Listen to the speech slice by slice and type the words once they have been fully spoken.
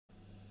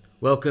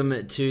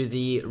Welcome to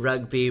the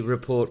Rugby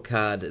Report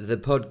Card, the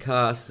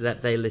podcast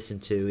that they listen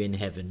to in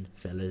heaven,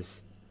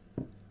 fellas.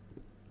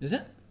 Is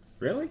it?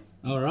 Really?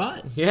 All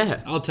right.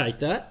 Yeah. I'll take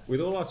that. With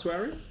all our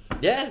swearing?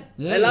 Yeah,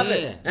 Yeah, they love yeah.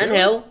 it. And Really?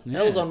 hell. Yeah.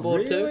 Hell's on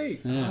board Really?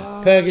 too.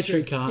 Yeah.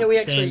 Purgatory can't Yeah, we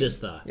stand actually, us,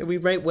 though. yeah, we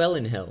rate well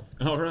in hell.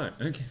 All right.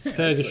 Okay.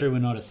 Purgatory were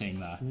not a thing,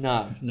 though.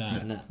 No.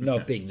 No,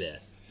 not big there.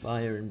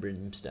 Fire and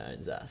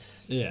brimstone's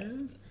us. Yeah,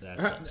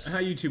 that's us. How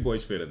you two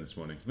boys feeling this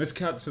morning? Let's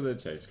cut to the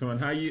chase. Come on.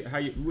 How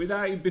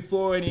you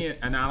before any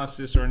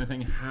analysis or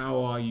anything?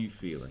 How are you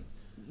feeling,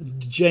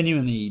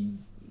 Genuinely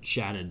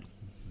shattered.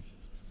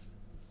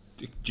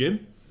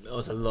 Jim? There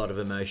was a lot of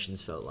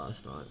emotions felt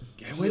last night.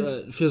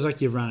 It feels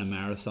like you've run a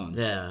marathon.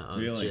 Yeah, I've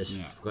Really? just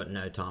Yeah. got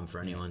no time for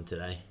anyone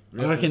today.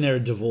 I reckon there are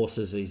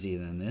divorces easier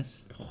than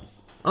this.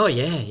 Oh,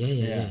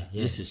 yeah.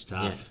 This is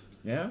tough.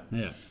 Yeah.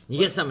 Yeah. You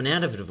get something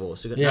out of a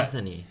divorce. We've got Yeah.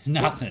 nothing here.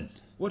 Nothing.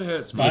 What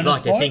hurts You'd more? Bonus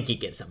like to point? think you'd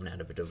get something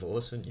out of a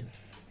divorce, wouldn't you?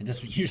 It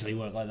doesn't usually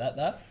work like that,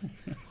 though.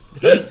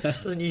 It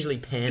doesn't usually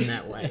pan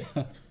that way.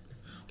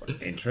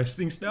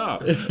 Interesting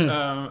stuff.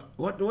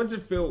 What does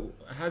it feel?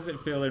 How does it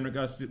feel in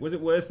regards to? Was it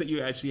worse that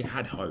you actually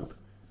had hope?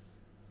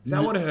 Is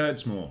that what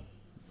hurts more?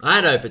 I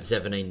had hope at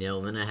 17-0,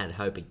 and then I had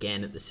hope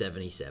again at the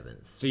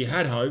 77th. So you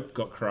had hope,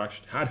 got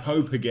crushed. Had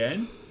hope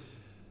again.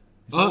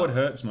 Is that what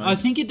hurts most? I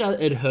think it does.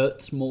 It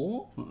hurts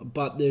more,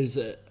 but there's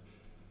a.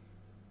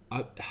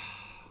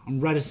 I'm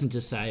reticent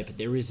to say it, but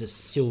there is a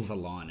silver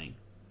lining.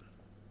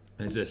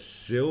 There's a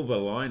silver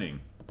lining.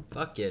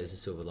 Fuck yeah, there's a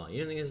silver lining.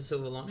 You don't think there's a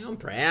silver lining? I'm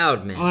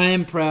proud, man. I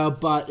am proud,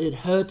 but it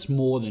hurts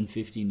more than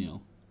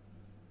 50-0.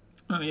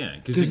 Oh yeah,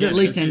 Because at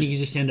least then you can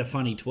just send a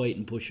funny tweet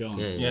and push on.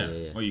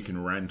 Yeah. Or you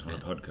can rant on a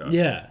podcast.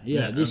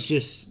 Yeah.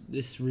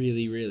 This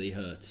really, really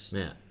hurts.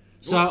 Yeah.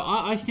 So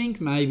I think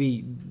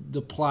maybe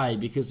the play,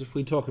 because if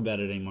we talk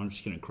about it anymore, I'm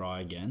just going to cry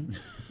again.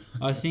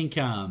 I think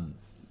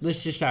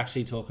let's just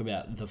actually talk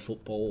about the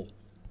football,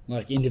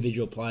 like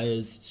individual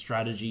players,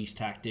 strategies,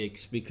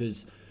 tactics,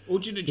 because Well,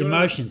 do you the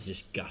emotion's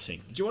just gutting.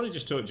 Do you want to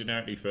just talk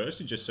generically first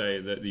and just say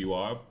that you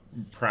are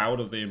proud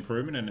of the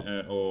improvement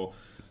and or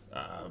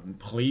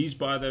pleased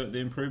by the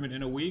improvement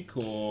in a week,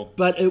 or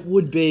But it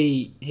would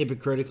be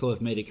hypocritical of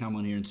me to come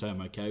on here and say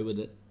I'm okay with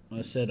it.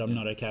 I said I'm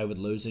not okay with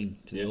losing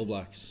to the All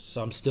Blacks,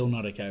 so I'm still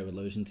not okay with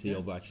losing to the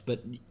All Blacks.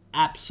 But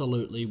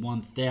absolutely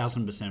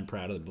 1,000%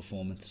 proud of the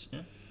performance.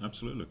 yeah,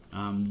 absolutely,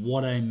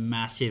 What a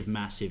massive,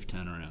 massive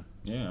turnaround.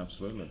 yeah,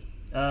 absolutely.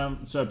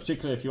 So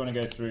particularly if you want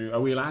to go through,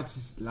 are we allowed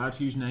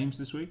to use names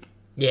this week?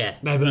 Yeah.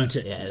 They've earned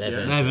it. Yeah, they've Yeah.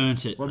 earned They've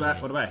earned it. What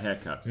about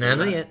haircuts? No,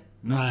 not yet.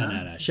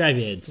 No. Shave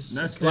your heads.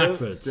 No, still,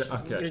 Blackbirds. You're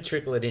going to okay.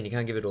 trickle it in. You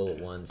can't give it all at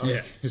once.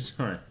 Yeah,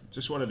 sorry.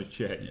 Just wanted to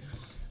check.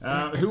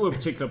 Who were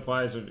particular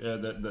players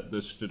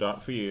that stood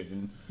up for you?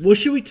 And Well,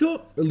 should we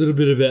talk a little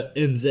bit about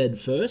NZ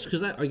first?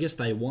 Because I guess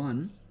they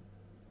won.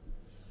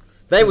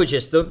 They were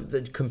just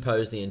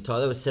composed the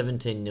entire. They were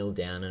 17-0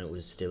 down, and it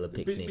was still a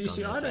picnic. you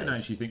see, on I their don't face.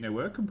 actually think they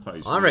were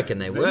composed. I reckon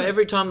they were.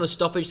 Every time the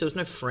stoppage, there was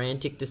no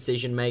frantic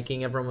decision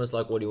making. Everyone was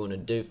like, "What do you want to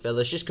do,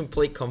 fellas?" Just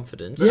complete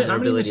confidence and their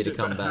ability to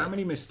come How back.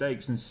 many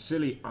mistakes and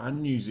silly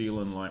un-New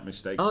Zealand-like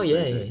mistakes? Oh, did yeah,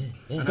 they yeah, do?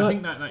 yeah. And I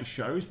think that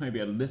shows maybe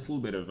a little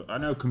bit of. I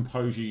know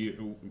composure.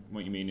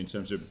 What you mean in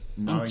terms of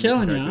knowing I'm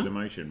telling to go through you, the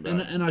motion, but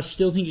and I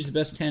still think he's the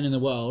best 10 in the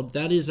world.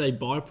 That is a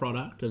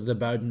byproduct of the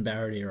Bowden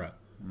Barrett eras.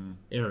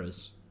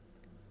 eras.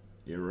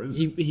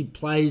 He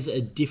plays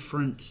a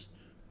different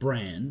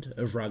brand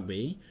of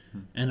rugby,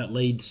 and it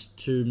leads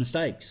to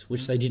mistakes,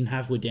 which they didn't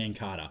have with Dan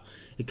Carter.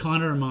 It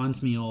kind of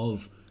reminds me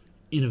of,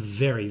 in a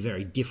very,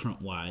 very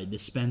different way, the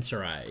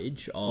Spencer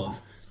age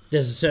of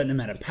there's a certain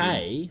amount of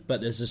pay,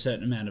 but there's a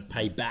certain amount of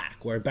pay back,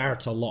 where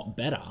Barrett's a lot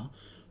better.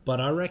 But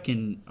I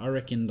reckon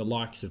the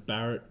likes of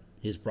Barrett,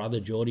 his brother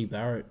Geordie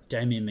Barrett,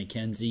 Damien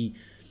McKenzie,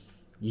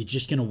 you're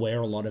just going to wear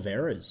a lot of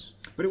errors.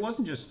 But it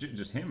wasn't just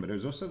him, but it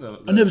was also the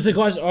And it was the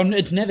guys.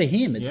 It's never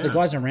him. It's the Yeah.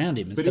 guys around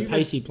him. It's But the even-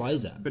 pace he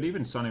plays at. But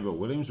even Sonny Bill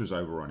Williams was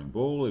overrunning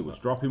ball. He was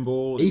dropping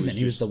ball.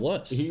 He was the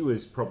worst. He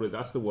was probably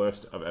that's the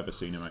worst I've ever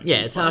seen him.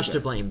 Yeah, it's harsh to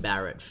play. blame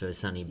Barrett for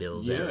Sonny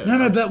Bill's Yeah. error.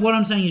 No, but what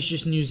I'm saying is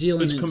just New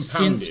Zealand It's since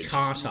compounded.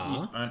 Carter.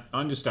 I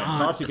understand.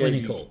 aren't Carter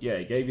clinical.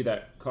 he gave you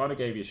that. Carter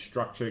gave you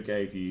structure,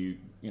 gave you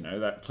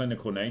that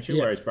clinical nature,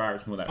 Yeah. whereas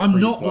Barrett's more that. I'm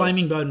free not flow.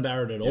 blaming Bowden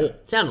Barrett at all.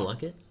 Sounded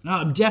like it. No,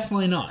 I'm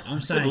definitely not. I'm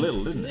A saying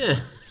little, didn't it? Yeah.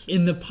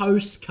 in the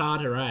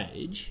post-Carter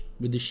age,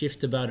 with the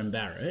shift to Bowden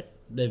Barrett,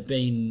 they're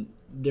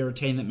a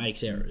team that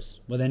makes errors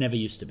where they never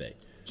used to be.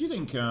 Do you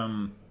think?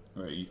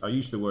 I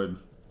used the word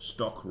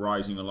stock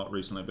rising a lot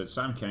recently, but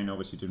Sam Cane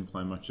obviously didn't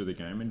play much of the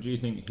game. And do you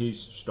think his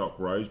stock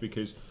rose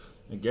because?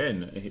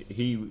 Again,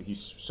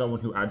 he's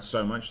someone who adds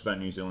so much to that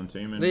New Zealand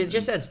team. And It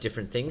just adds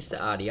different things to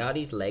Artie.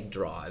 Artie's leg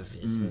drive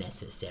is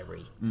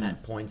necessary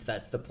at points.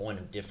 That's the point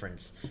of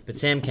difference. But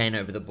Sam Cane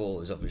over the ball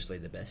is obviously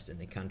the best in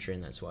the country,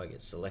 and that's why he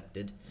gets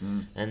selected.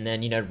 And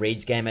then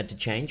Reed's game had to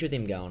change with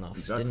him going off,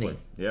 exactly. didn't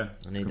he? Yeah,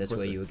 I know that's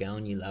where you were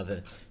going. You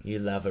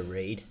love a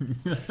Reed.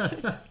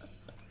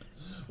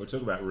 We'll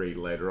talk about Reed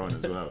later on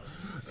as well.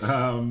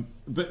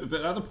 But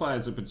other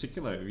players in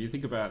particular, if you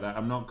think about that,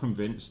 I'm not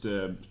convinced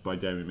by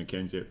Damien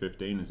McKenzie at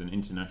 15 as an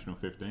international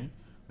 15.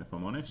 if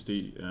I'm honest.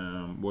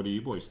 What do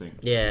you boys think?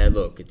 Yeah,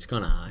 look, it's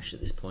kind of harsh at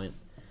this point.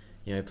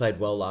 You know, he played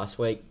well last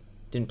week.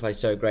 Didn't play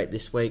so great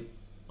this week.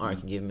 I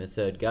can give him a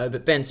third go.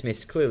 But Ben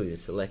Smith's clearly the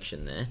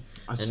selection there.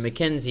 And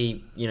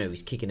Mackenzie, you know,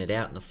 he's kicking it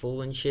out in the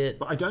full and shit.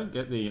 But I don't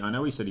get I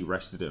know he said he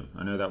rested him.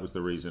 I know that was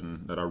the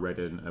reason that I read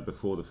in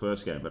before the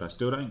first game. But I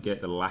still don't get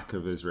the lack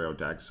of Israel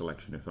Dag's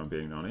selection, if I'm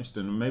being honest.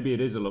 And maybe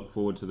it is a look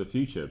forward to the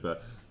future.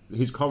 But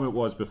his comment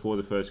was before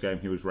the first game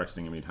he was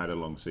resting him. He'd had a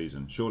long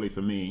season. Surely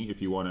for me,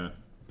 if you want to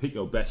pick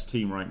your best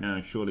team right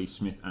now, surely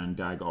Smith and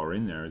Dag are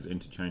in there as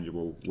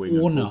interchangeable wing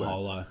Or and fullback.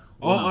 Naholo.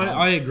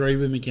 I agree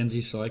with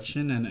Mackenzie's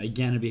selection, and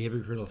again, it'd be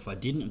hypocritical if I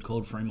didn't. I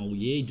called for him all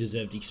year. He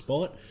deserved his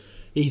spot.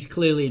 He's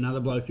clearly another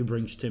bloke who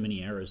brings too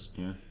many errors.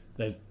 Yeah.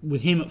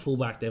 With him at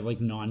fullback, they've like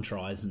 9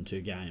 tries in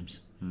 2 games.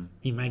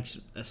 He makes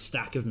a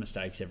stack of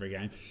mistakes every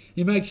game.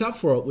 He makes up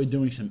for it with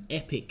doing some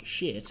epic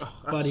shit.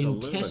 But in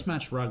Test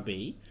match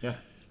rugby,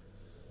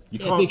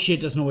 epic shit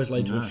doesn't always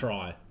lead to a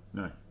try.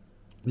 No.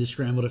 The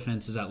scramble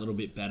defence is that little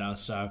bit better.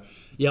 So,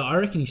 yeah, I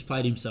reckon he's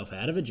played himself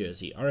out of a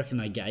jersey. I reckon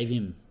they gave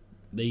him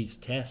these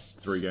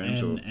tests. 3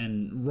 games.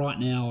 And right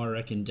now, I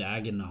reckon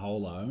Dag and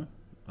Naholo,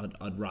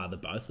 I'd rather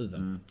both of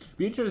them.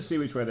 Be interested to see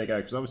which way they go,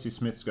 because obviously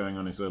Smith's going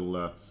on his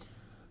little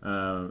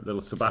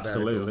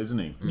sabbatical, isn't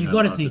he? You've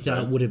got to think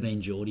that it would have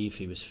been Geordie if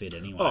he was fit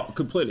anyway. Oh,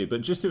 completely.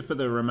 But just for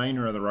the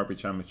remainder of the Rugby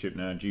Championship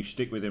now, do you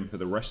stick with him for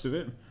the rest of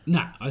it?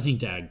 No, I think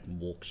Dag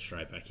walks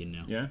straight back in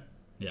now. Yeah?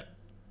 Yeah.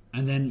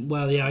 And then,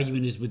 well, the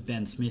argument is with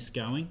Ben Smith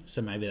going,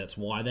 so maybe that's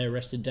why they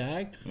arrested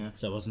Dag. Yeah.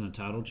 So it wasn't a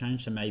total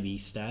change, so maybe he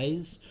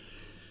stays.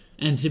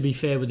 And to be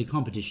fair, with the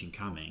competition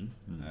coming,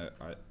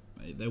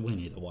 they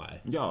win either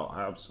way. Yeah,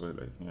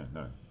 absolutely. Yeah,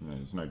 no,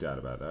 there's no doubt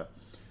about that.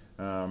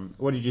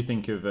 What did you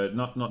think of,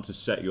 not to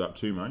set you up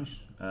too much,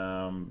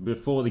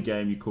 before the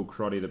game you called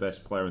Crotty the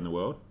best player in the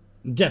world?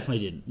 Definitely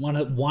didn't.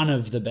 One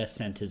of the best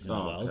centres in the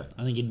world. Okay.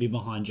 I think he'd be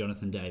behind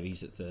Jonathan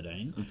Davies at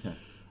 13. Okay.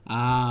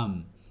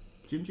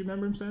 Jim, do you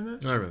remember him saying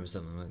that? I remember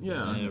something like that.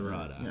 Yeah,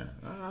 right. Yeah,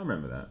 I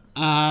remember that.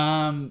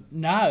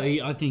 No,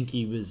 I think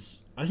he was...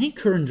 I think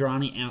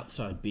Kurandrani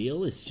outside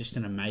Beale is just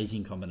an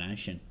amazing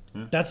combination.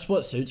 Yeah. That's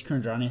what suits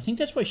Kurandrani. I think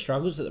that's why he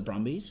struggles at the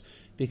Brumbies,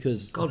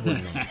 because... God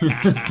wouldn't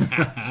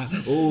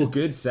Oh,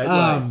 good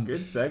segue.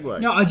 Good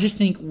segue. No, I just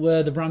think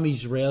where the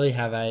Brumbies rarely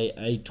have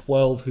a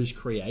 12 who's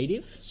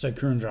creative, so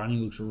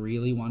Kurandrani looks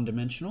really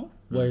one-dimensional,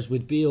 whereas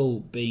with Beale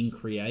being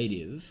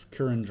creative,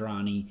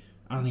 Kurandrani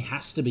only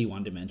has to be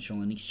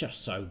one-dimensional, and he's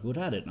just so good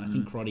at it. And I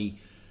think Crotty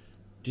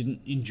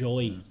didn't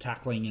enjoy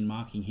tackling and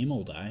marking him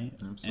all day.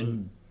 Absolutely.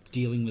 And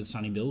dealing with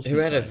Sonny Bill's Who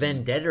had a mistakes.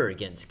 vendetta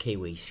against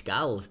Kiwi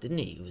skulls, didn't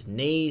he? It was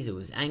knees, it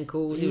was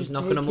ankles, he was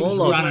knocking them he was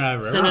all running off,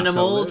 over sending them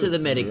all to absolutely.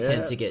 the medic Yeah.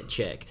 tent to get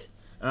checked.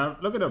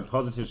 Look at the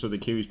positives from the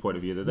Kiwis' point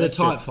of view. They're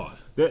type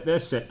 5. Their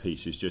set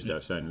piece is just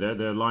outstanding.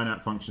 Their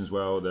line-out functions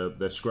well.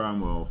 Their scrum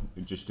well,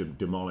 just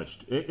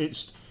demolished.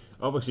 It's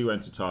obviously when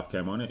Tatarf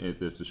came on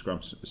the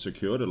scrum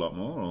secured a lot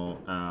more.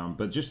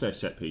 But just their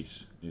set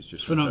piece is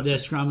just fantastic. Their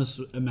scrum was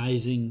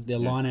amazing. Their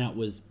line-out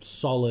was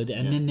solid.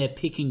 And then their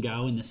pick and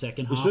go in the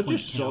second half It's not when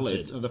just it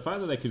counted. solid. The fact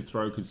that they could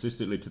throw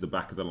consistently to the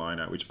back of the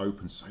line-out, which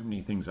opens so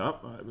many things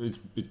up,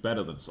 it's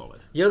better than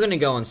solid. You're going to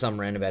go on some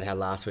rant about how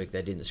last week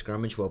they didn't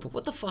scrummage well, but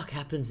what the fuck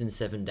happens in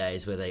 7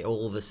 days where they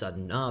all of a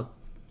sudden,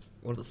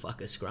 what the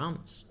fuck are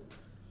scrums?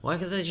 Why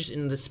can't they just,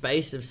 in the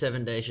space of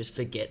 7 days, just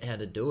forget how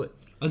to do it?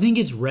 I think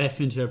it's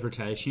ref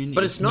interpretation.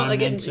 But it's not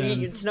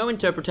momentum. it's no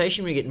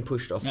interpretation when you're getting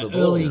pushed off the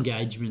ball. Early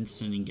engagements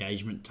and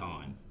engagement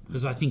time.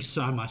 Because I think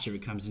so much of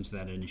it comes into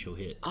that initial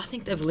hit. I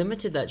think they've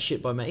limited that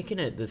shit by making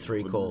it the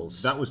 3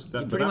 calls.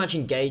 You're pretty much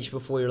engaged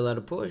before you're allowed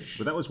to push.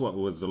 But that was what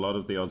was a lot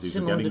of the Aussies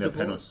Similar were getting to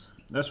their penalties.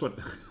 That's what.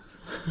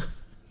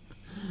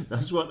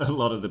 That's what a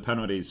lot of the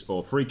penalties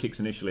or free kicks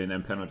initially, and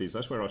then penalties.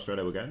 That's where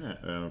Australia were getting it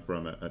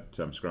from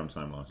at scrum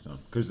time last time,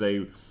 because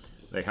they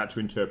had to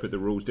interpret the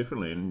rules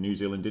differently, and New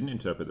Zealand didn't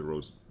interpret the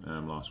rules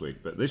last week.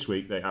 But this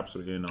week they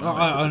absolutely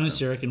annihilated. I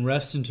honestly reckon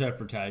ref's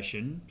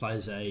interpretation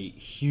plays a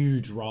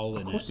huge role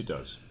in it. Of course it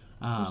does.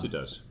 Of course it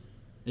does.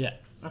 Yeah.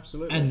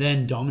 Absolutely. And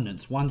then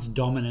dominance. Once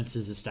dominance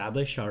is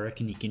established, I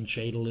reckon you can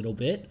cheat a little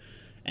bit,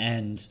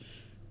 and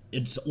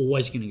it's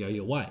always going to go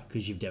your way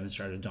because you've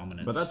demonstrated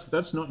dominance. But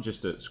that's not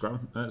just a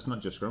scrum. That's not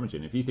just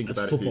scrummaging. If you think That's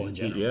about football it, in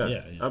general.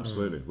 Yeah.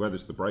 absolutely. Whether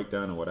it's the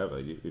breakdown or whatever,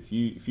 if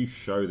you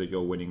show that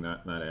you're winning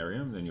that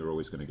area, then you're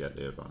always going to get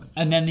the advantage.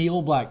 And then the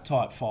All Black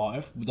Type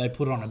 5, they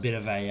put on a bit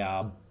of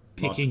a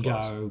pick and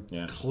go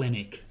Yeah.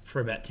 clinic for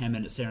about 10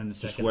 minutes there in the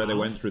second Just where they half.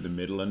 went through the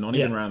middle and not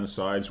even around the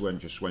sides,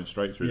 went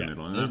straight through the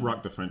middle. And that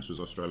ruck defence was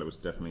Australia was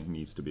definitely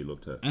needs to be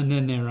looked at. And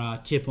then their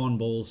tip on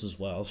balls as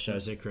well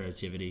shows their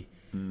creativity.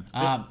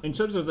 In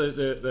terms of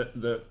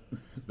the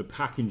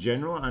pack in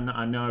general,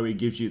 I know he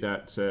gives you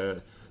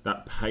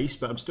that pace,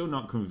 but I'm still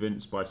not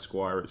convinced by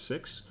Squire at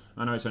 6.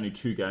 I know it's only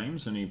 2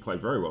 games, and he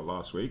played very well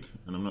last week.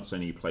 And I'm not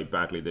saying he played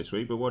badly this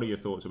week, but what are your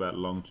thoughts about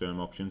long-term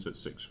options at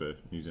 6 for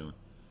New Zealand?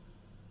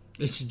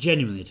 It's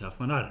genuinely a tough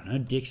one. I don't know.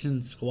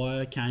 Dixon,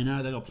 Squire,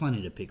 Kano, they got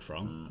plenty to pick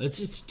from.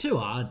 It's too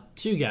hard.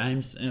 2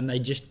 games, and they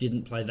just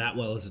didn't play that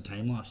well as a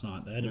team last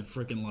night. They had a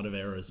freaking lot of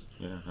errors.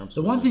 Yeah, absolutely.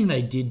 The one thing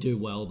they did do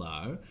well,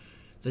 though,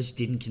 is they just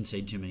didn't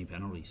concede too many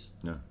penalties.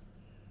 No.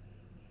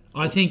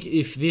 I think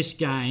if this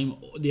game,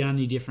 the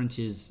only difference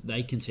is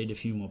they concede a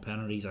few more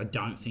penalties, I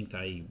don't think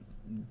they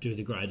do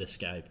the great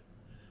escape.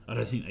 I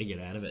don't think they get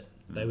out of it.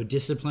 They were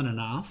disciplined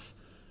enough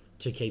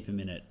to keep him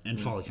in it, and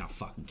Foley can't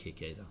fucking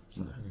kick either.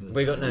 So.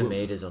 We got no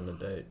meters on the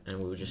boot, and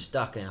we were just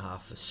stuck in a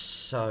half for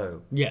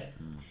so. Yeah,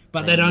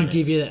 but many they don't minutes.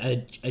 give you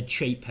a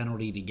cheap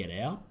penalty to get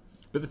out.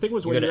 But the thing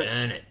was, You when got you to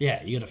earn it.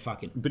 Yeah, you got to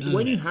fucking. But earn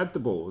when you it. had the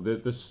ball,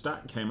 the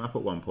stat came up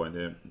at one point.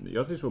 The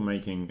Aussies were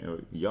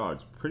making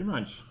yards pretty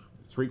much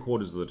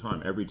 3/4 of the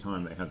time, every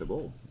time they had the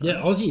ball. Yeah,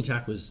 Aussie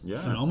attack was Yeah.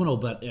 phenomenal,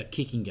 but our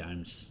kicking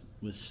games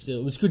was still.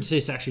 It was good to see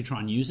us actually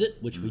try and use it,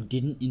 which we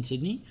didn't in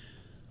Sydney.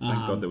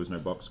 Thank God there was no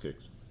box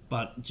kicks.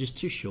 But just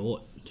too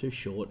short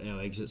our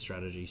exit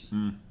strategies.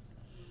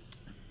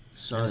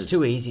 So It's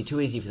too easy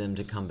for them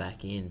to come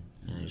back in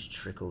and just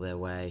trickle their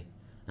way.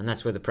 And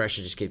that's where the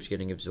pressure just keeps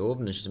getting absorbed,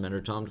 and it's just a matter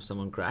of time till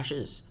someone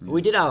crashes.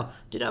 We did our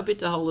bit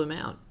to hold them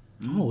out.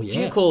 Oh A yeah,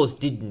 few calls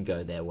didn't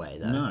go their way,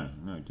 though. no,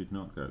 it did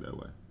not go their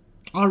way.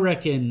 I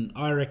reckon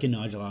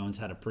Nigel Owens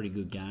had a pretty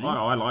good game.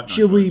 I like.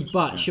 Should we? Nigel Owens,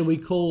 But yeah. should we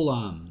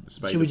call?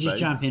 Spade Should we a just spade?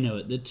 jump into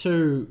it? The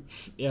 2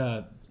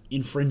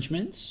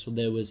 infringements.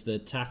 There was the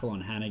tackle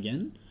on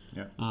Hannigan.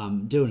 Yeah.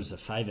 Doing us a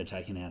favour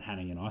taking out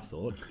Hannigan, I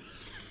thought.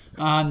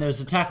 There was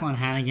the tackle on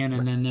Hannigan,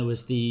 and then there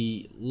was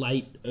the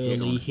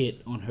early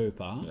hit on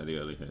Hooper. Yeah, the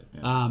early hit.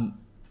 Yeah.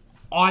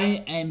 I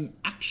am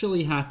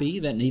actually happy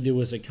that neither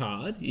was a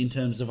card, in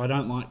terms of I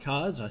don't like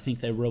cards. I think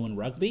they ruin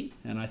rugby,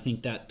 and I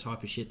think that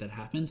type of shit that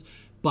happens.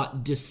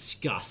 But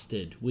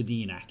disgusted with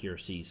the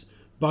inaccuracies.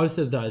 Both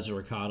of those are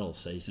a card all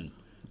season.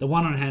 The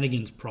one on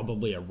Hannigan's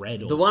probably a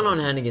red all The one on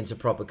season. Hannigan's a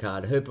proper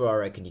card. Hooper, I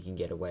reckon you can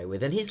get away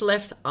with. And his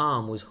left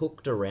arm was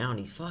hooked around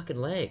his fucking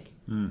leg.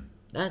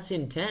 That's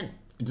intent.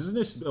 Doesn't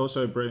this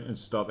also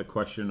start the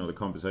question or the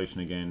conversation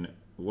again?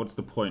 What's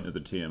the point of the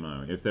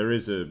TMO? If there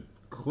is a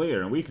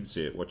clear, and we can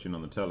see it watching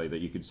on the telly, that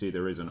you can see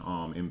there is an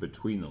arm in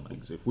between the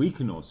legs. If we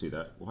can all see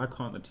that, why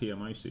can't the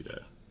TMO see that?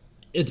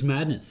 It's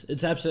madness.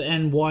 It's absolute.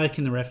 And why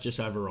can the ref just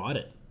override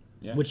it?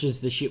 Yeah. Which is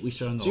the shit we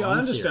saw in the See, I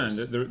Lions understand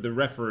series. that the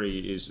referee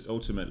is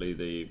ultimately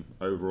the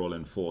overall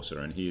enforcer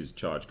and he is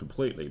charged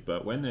completely.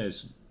 But when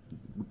there's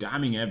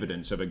damning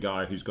evidence of a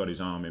guy who's got his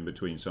arm in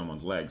between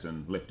someone's legs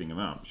and lifting him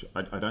up,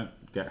 I don't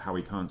get how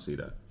he can't see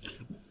that.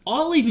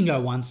 I'll even go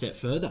one step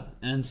further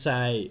and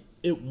say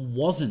it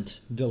wasn't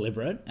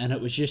deliberate and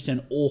it was just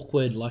an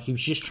awkward, like he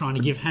was just trying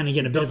to give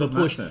Hannigan a bit of a doesn't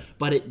push, matter.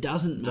 but it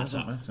doesn't matter.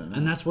 doesn't matter, no.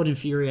 And that's what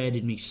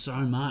infuriated me so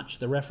much.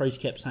 The referees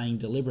kept saying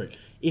deliberate.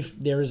 If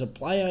there is a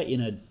player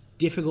in a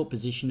difficult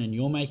position and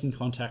you're making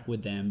contact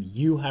with them,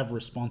 you have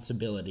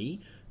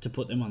responsibility to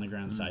put them on the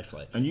ground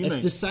safely. And you it's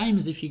make- the same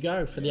as if you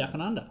go for the up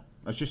and under.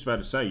 I was just about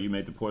to say, you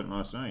made the point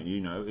last night.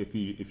 You know, if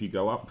you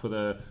go up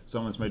for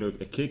someone's made a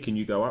kick and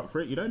you go up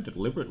for it, you don't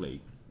deliberately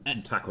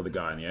tackle the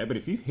guy in the air. But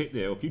if you hit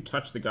there, or if you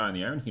touch the guy in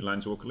the air and he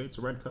lands awkwardly, it's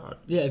a red card.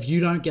 Yeah, if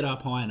you don't get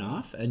up high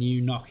enough and you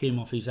knock him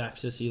off his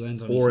axis, he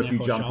lands on Or his if neck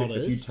you or jump,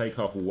 shoulders. if you take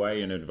off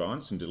way in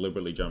advance and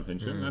deliberately jump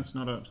into him, it's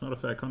not a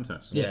fair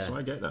contest. Yeah. So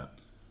I get that.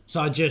 So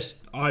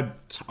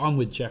I'm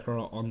with Checker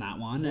on that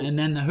one, and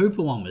then the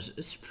Hooper one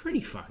it's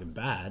pretty fucking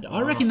bad. I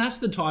reckon that's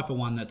the type of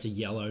one that's a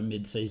yellow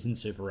mid-season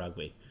Super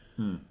Rugby.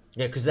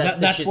 Yeah, because that's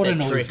the That's shit what that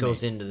annoys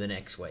trickles me. into the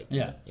next week.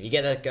 Yeah. You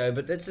get that go,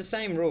 but it's the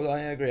same rule. I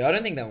agree. I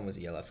don't think that one was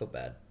a yellow. I feel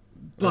bad. I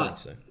But don't think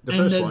so. The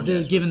and first one,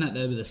 yeah, given that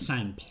they were the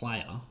same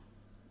player,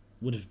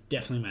 would have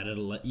definitely made it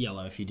a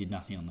yellow if you did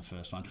nothing on the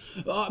first one.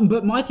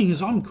 But my thing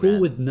is, I'm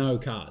cool with no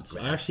cards.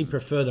 I actually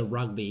prefer the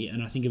rugby,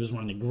 and I think it was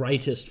one of the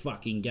greatest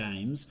fucking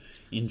games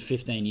in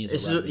 15 years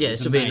This of rugby. this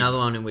It's will be amazing. another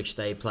one in which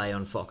they play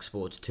on Fox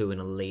Sports 2 in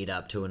a lead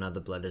up to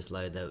another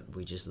Bledisloe that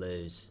we just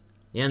lose.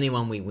 The only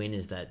one we win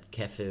is that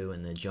Kefu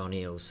and the John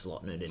Eel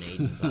slotting it in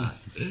Eden Park.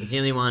 It's the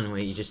only one where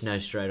you just know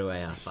straight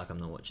away, oh, fuck, I'm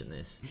not watching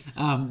this.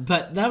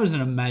 But that was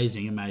an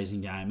amazing,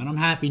 amazing game, and I'm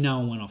happy no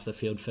one went off the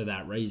field for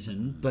that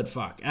reason. But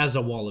fuck, as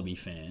a Wallaby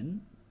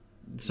fan,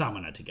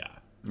 someone had to go.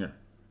 Yeah.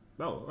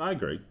 Oh, I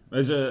agree.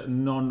 As a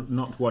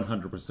not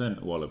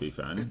 100% Wallaby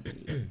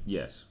fan,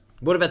 yes.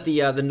 What about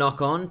the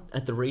knock-on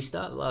at the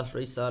restart, the last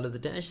restart of the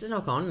day? It's just a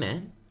knock-on,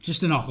 man.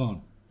 Just a knock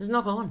on. It's a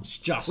knock-on. It's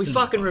just We a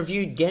fucking knock-on.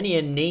 reviewed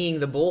Genia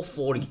kneeing the ball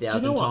 40,000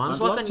 Do you know what? times.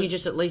 I'd Why love can't to- you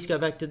just at least go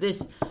back to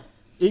this?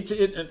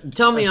 It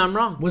Tell me I'm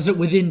wrong. Was it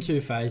within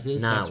 2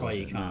 phases? No, That's it why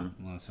you wasn't. can't.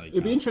 Well, that's why you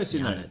It'd be can't. interesting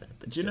Yeah, I though. know that,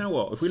 but Do you know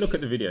what? If we look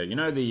at the video, you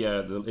know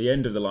the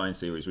end of the Lion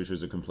series, which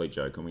was a complete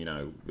joke, and we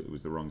know it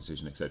was the wrong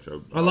decision, etc.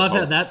 I love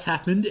how that's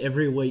happened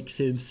every week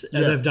since,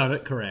 and Yeah. they've done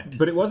it correct.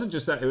 But it wasn't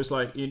just that. It was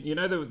like you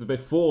know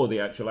before the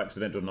actual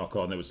accidental knock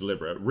on, that was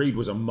deliberate. Reed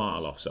was a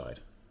mile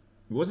offside.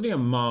 Wasn't he a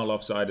mile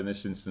offside in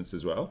this instance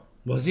as well?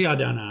 Was he? I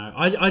don't know.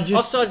 I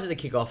just Offsides at the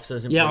kickoff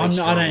doesn't yeah. pretty I don't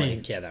strongly.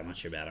 even care that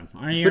much about him.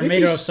 You're But a if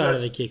metre he's offside so-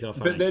 of the kickoff.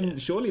 But I then don't care.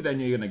 surely then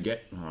you're going to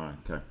get. Oh,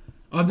 okay.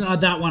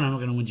 That one I'm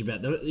not going to whinge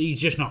about. He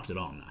just knocked it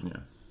on. Though. Yeah.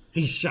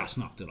 He's just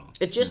knocked it on.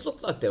 It just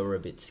looked like they were a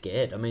bit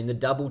scared. I mean, the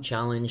double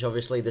challenge,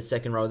 obviously, the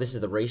second row, this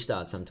is the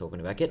restarts I'm talking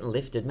about. Getting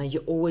lifted, mate,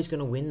 you're always going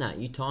to win that.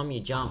 You time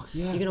your jump,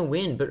 you're going to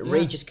win. But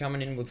Reed just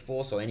coming in with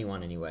force, or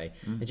anyone anyway,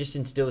 it just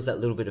instills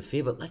that little bit of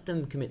fear, but let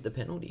them commit the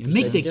penalty.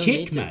 Make the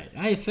kick, mate.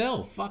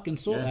 AFL, fucking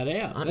sort that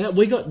out. Yeah,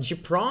 we got... It's your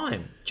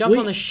prime. Jump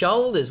on the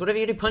shoulders. Whatever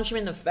you do, punch him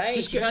in the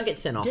face. You can't get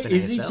sent off in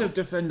Izzy AFL. to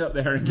defend up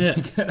there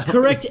and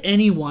Correct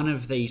any one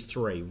of these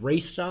three.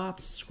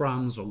 Restarts,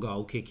 scrums, or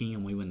goal kicking,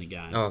 and we win the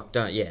game. Oh,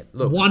 don't,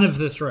 look. One of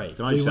the three.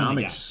 Can I say I'm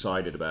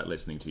excited about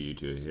listening to you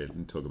two here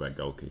and talk about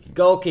goal kicking.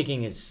 Goal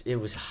kicking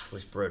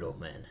was brutal,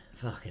 man.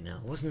 Fucking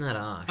hell. Wasn't that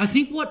harsh? I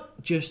think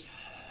what just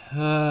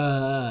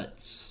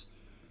hurts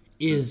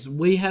is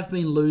we have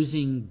been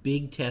losing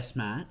big test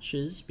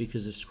matches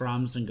because of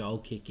scrums and goal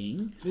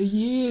kicking For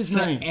years,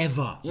 mate.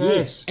 forever.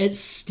 Yes. It's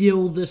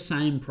still the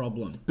same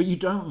problem. But you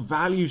don't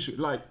value,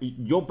 like,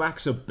 your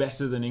backs are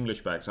better than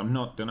English backs. I'm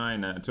not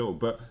denying that at all.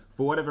 But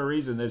for whatever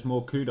reason, there's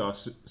more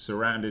kudos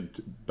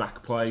surrounded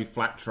back play,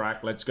 flat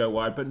track, let's go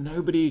wide. But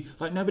nobody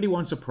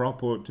wants a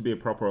prop or to be a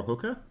proper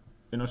hooker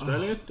in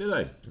Australia, do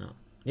they? No.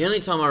 The only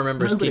time I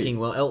remember is Nobody. kicking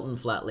well, Elton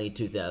Flatley,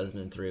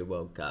 2003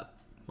 World Cup.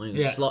 When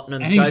he was slotting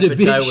him And he was toe a for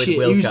bit toe with shit.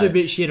 Wilco. He was a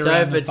bit shit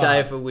around toe the for toe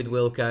park. for with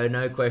Wilco,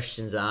 no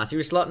questions asked. He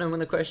was slotting him when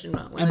the question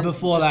mark. And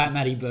before that,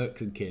 Matty Burke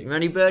could kick.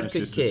 Matty Bird It's could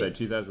just to say kick.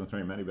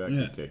 2003 Matty Burke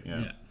could kick,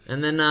 yeah.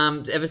 And then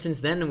ever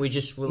since then, we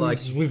just were like...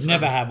 We've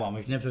never had one.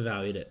 We've never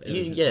valued it.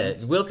 ever since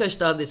then. Wilco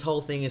started this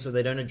whole thing is where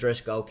they don't address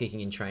goal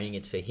kicking in training.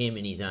 It's for him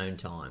in his own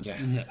time. Yeah.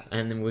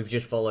 And then we've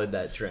just followed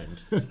that trend.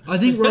 I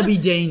think Robbie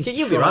Dean's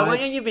You'll be right, tried-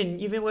 won't you?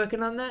 You've been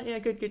working on that? Yeah,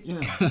 good.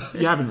 Yeah.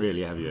 You haven't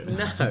really, have you?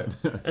 No.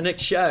 And it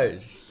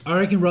shows. I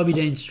reckon Robbie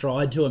Dean's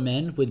tried to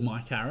amend with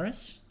Mike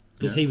Harris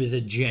because he was a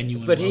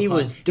genuine. But he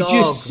world was class. dog,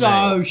 just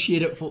so mate.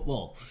 shit at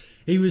football.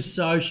 He was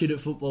so shit at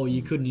football,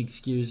 you couldn't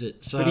excuse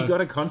it. So, But he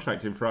got a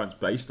contract in France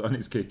based on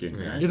his kicking.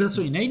 yeah, but that's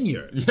what you need in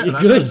Europe. Yeah, You're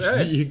that's good. what I'm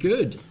saying. You're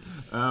good.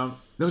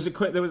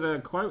 There was a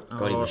quote.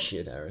 God, he was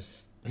shit,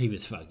 Harris. He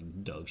was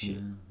fucking dog shit.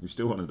 He was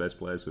still one of the best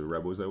players for the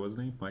Rebels, though,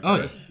 wasn't he? Mike Oh,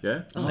 Harris?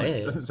 Yeah. Oh,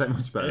 yeah. Doesn't say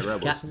much about the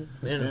Rebels. Captain.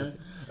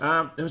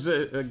 Yeah. There was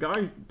a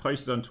guy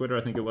posted on Twitter,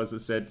 I think it was,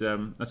 that said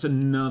that's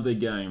another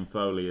game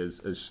Foley has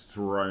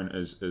thrown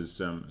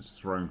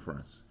for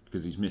us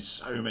because he's missed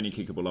so many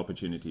kickable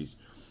opportunities.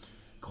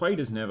 Quaid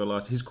has never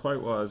lost. His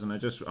quote was, and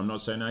I'm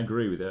not saying I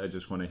agree with it. I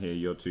just want to hear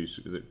your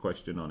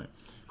question on it.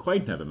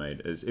 Quaid never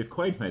made as if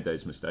Quaid made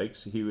those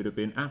mistakes, he would have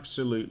been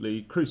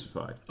absolutely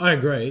crucified. I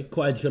agree.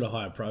 Quaid's got a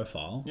higher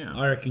profile. Yeah.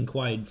 I reckon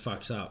Quaid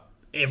fucks up.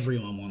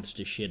 Everyone wants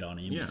to shit on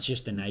him. Yeah. It's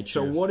just the nature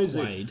So of what is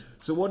Quaid. it?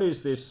 So what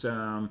is this?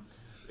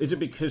 Is it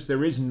because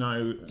there is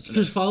no?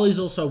 Because Foley's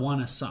also won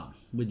a some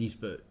with his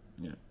boot.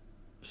 Yeah.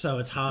 So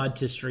it's hard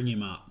to string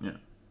him up. Yeah.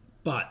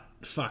 But,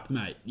 fuck,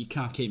 mate, you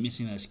can't keep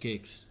missing those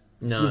kicks.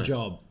 It's No. your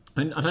job.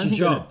 And I It's don't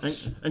your think,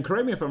 job. and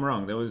correct me if I'm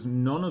wrong, there was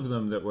none of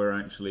them that were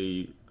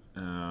actually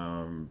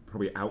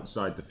probably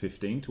outside the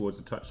 15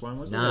 towards the touchline,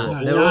 was there? No,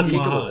 No, they were all none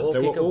kickable. were.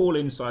 They were kickable. all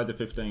inside the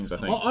 15s, I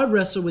think. I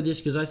wrestle with this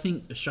because I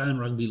think Australian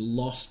rugby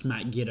lost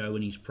Matt Giddo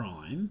in his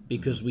prime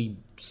because we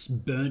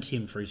burnt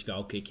him for his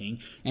goal kicking,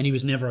 and he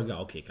was never a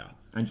goal kicker.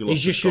 And you He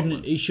lost just to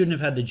Scotland. he shouldn't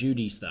have had the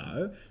duties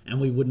though,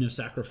 and we wouldn't have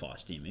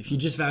sacrificed him. If you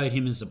just valued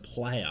him as a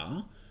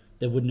player,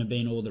 there wouldn't have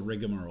been all the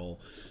rigmarole.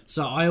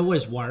 So I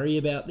always worry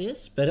about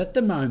this, but at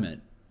the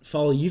moment,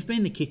 Foley, you've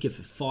been the kicker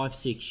for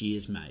 5-6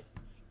 years, mate.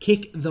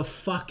 Kick the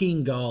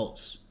fucking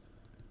goals.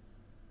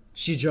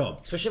 It's your job.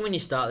 Especially when you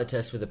start the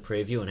test with a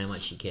preview on how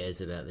much he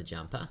cares about the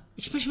jumper.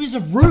 Especially when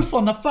there's a roof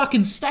on the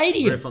fucking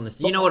stadium. Roof on the,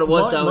 you know what it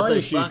was, though? It was my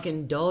those issue-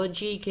 fucking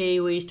dodgy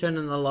Kiwis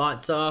turning the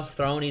lights off,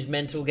 throwing his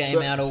mental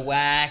game out of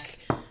whack.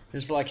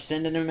 Just like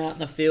sending him out in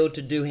the field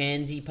to do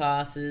handsy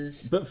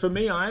passes. But for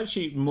me, I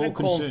actually more Don't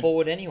call him concerned.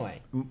 forward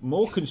anyway.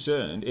 More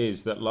concerned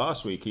is that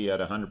last week he had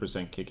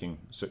 100% kicking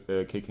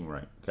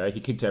rate. Okay, he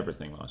kicked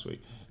everything last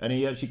week, and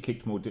he actually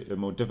kicked more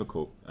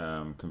difficult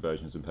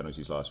conversions and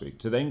penalties last week.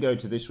 To then go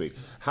to this week,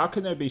 how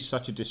can there be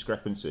such a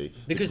discrepancy?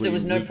 Because there between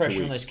was no week to pressure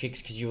on week? those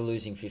kicks because you were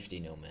losing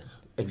 50-0, man.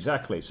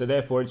 Exactly. So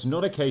therefore, it's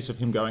not a case of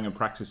him going and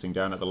practicing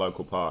down at the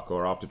local park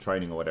or after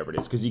training or whatever it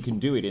is, because he can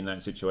do it in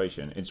that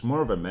situation. It's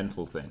more of a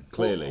mental thing.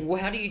 Clearly,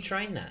 Well, how do you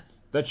train that?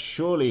 that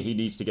surely he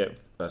needs to get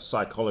a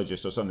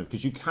psychologist or something,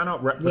 because you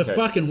cannot We're replicate.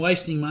 fucking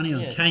wasting money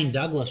on Yeah. Kane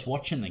Douglas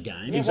watching the game.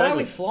 Yeah, why are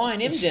Exactly. we flying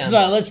him down?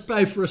 So let's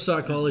pay for a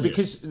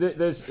psychologist.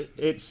 because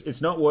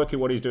it's not working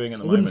what he's doing at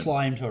the I wouldn't moment.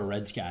 fly him to a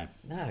Reds game.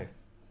 No.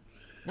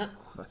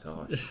 That's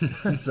harsh.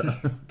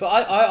 But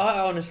I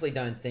honestly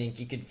don't think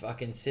you could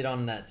fucking sit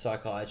on that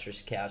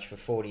psychiatrist's couch for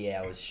 40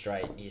 hours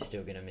straight and you're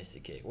still going to miss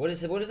the kick. What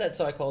is that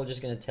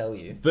psychologist going to tell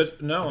you?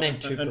 But no, I've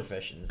named two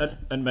professions.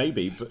 and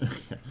maybe,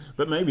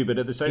 but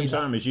at the same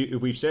time, as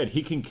we've said,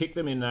 he can kick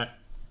them in that.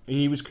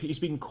 He's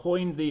been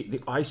coined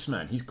the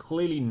Iceman. He's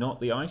clearly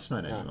not the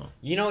Iceman anymore.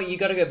 You know what? You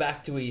got to go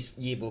back to his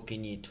yearbook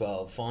in year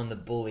 12. Find the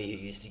bully who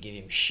used to give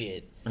him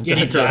shit. And Get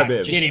go him grab back. him.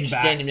 Get Just him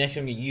back. stand him next to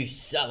him. You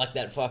suck like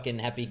that fucking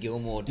Happy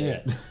Gilmore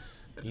did. Yeah.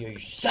 You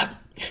suck.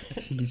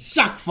 You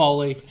suck,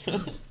 Foley.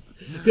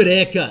 Good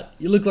haircut.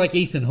 You look like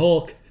Ethan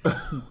Hawke.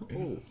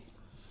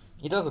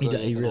 He does look He, like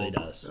he can really hold.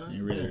 does.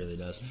 He really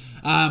does.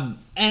 And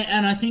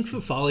I think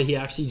for Foley, he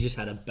actually just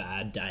had a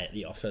bad day at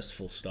the office.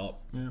 Full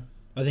stop. Yeah.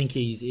 I think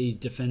he Some of his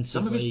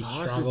defensively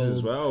passes struggled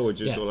as well were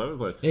just Yeah. all over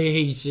the place.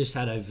 He's just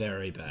had a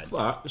very bad.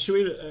 But should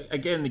we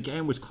again? The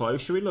game was close.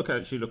 Should we look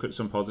at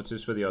some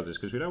positives for the others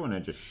because we don't want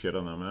to just shit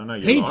on them. I know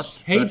you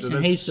lost. Heaps but and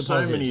there's heaps of so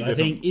many positives. I different-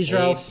 think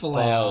Israel Heaps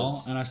Folau,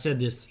 balls. and I said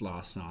this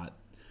last night.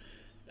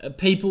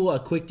 People are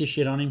quick to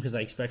shit on him because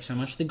they expect so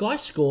much. The guy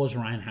scores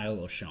rain, hail,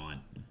 or shine.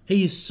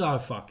 He is so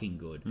fucking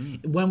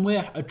good. When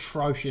we're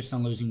atrocious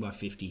and losing by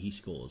 50, he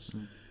scores.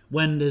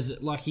 When there's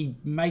he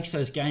makes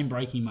those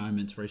game-breaking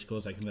moments where he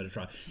scores, they convert a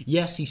try.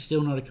 Yes, he's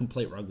still not a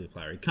complete rugby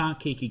player. He can't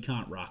kick, he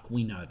can't ruck.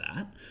 We know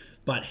that,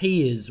 but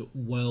he is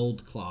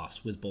world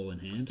class with ball in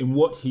hand. In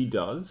what he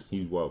does,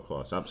 he's world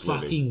class.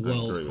 Absolutely, Fucking I agree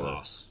world with that.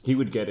 class. He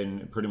would get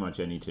in pretty much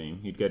any team.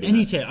 He'd get in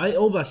Any team,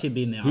 All Blacks would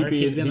be in there. I He'd reckon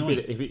be he'd be in the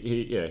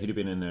win. he'd have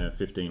been in there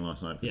 15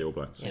 last night for the All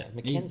Blacks. Yeah,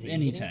 Mackenzie.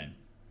 Any didn't he? team.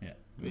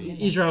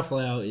 Yeah. Israel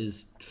Folau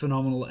is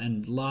phenomenal,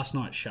 and last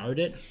night showed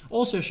it.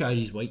 Also showed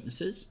his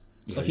weaknesses.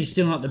 He's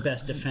still not the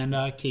best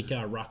defender,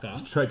 kicker, rucker.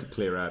 Tried to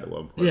clear out at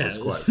one point. Yeah,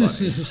 It was quite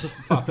funny. it's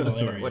fucking What are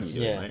you hilarious.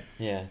 doing, Yeah, mate?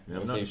 yeah. I'm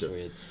It not seems sure.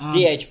 weird.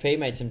 DHP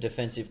made some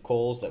defensive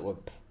calls that were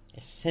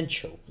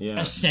essential. Yeah.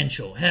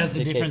 Essential. How's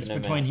the To difference keep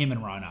no between man. him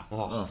and Rona?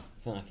 Oh,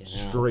 fucking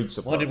hell. Streets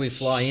apart. What did we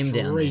fly him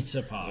down there? Streets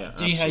apart. Yeah,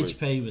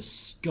 DHP was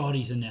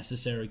Scotty's a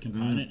necessary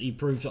component. He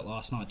proved it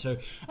last night too.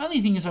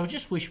 Only thing is, I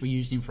just wish we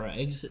used him for our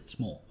exits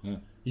more. Yeah.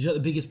 He's got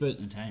the biggest boot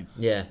in the team.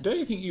 Yeah. Don't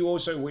you think you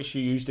also wish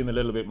you used him a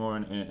little bit more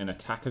in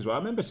attack as well? I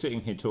remember sitting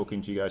here talking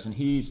to you guys, and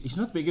he's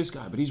not the biggest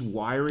guy, but he's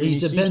wiry. He's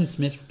he the seems- Ben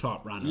Smith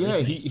type runner. Yeah,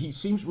 isn't he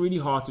seems really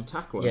hard to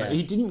tackle. Yeah.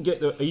 He didn't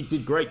get he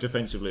did great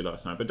defensively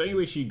last night, but don't you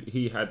wish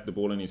he had the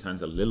ball in his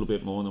hands a little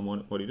bit more than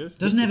what he does?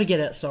 Doesn't ever get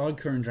outside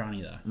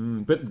Kurandrani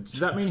though. But does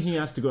that mean he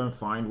has to go and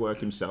find work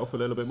himself a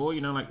little bit more?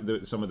 You know, like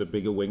some of the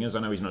bigger wingers. I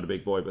know he's not a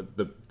big boy, but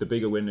the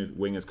bigger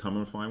wingers come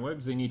and find work.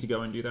 Does he need to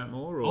go and do that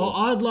more? Or?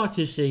 I'd like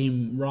to see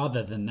him,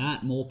 rather than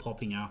that, more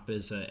popping up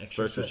as an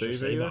extra First first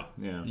receiver,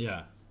 receiver.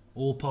 yeah.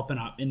 Or popping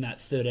up in that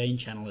 13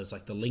 channel as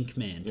like the link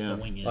man to Yeah.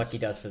 the wingers. Like he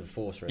does for the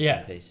Force, rest yeah,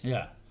 in peace.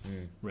 yeah.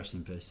 Rest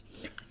in peace.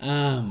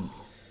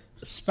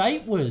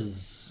 Spate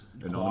was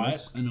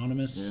Anonymous. quite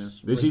anonymous. Yeah.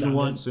 There's even redundant.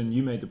 once, and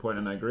you made the point,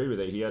 and I agree with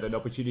it. He had an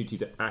opportunity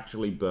to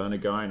actually burn a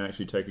guy and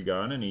actually take a guy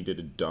on, and he did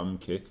a dumb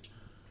kick.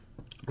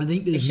 I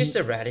think there's He's just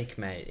erratic,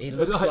 mate. He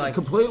looks like...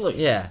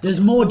 Completely. Yeah. there's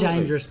more Completely.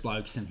 dangerous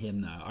blokes than him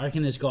though. I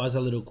reckon there's guys a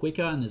little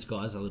quicker and there's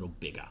guys a little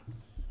bigger.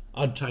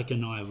 I'd take a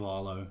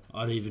Niavalo.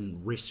 I'd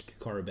even risk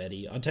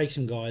Corabetti. I'd take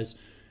some guys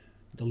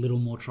with a little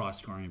more try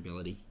scoring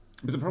ability.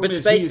 But the problem But is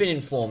Spade's he's- been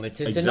informed.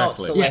 To not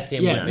Exactly. select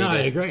him would be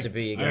I the- agree. to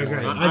be a I agree.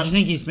 game I just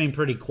think he's been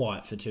pretty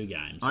quiet for 2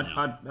 games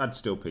now. I'd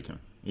still pick him.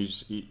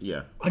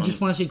 Yeah. I just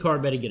want to see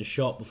Corabetti get a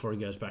shot before he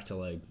goes back to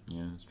league.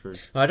 Yeah, it's true.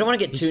 I don't want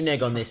to get too He's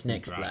neg on this fucking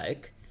next great.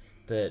 Blake,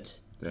 but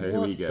There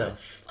what we go. the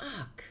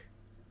fuck?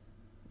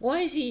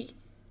 Why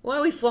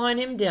are we flying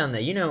him down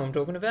there? You know what I'm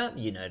talking about?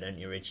 You know, don't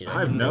you, Richard? I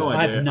have no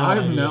I idea. have no I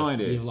have idea. no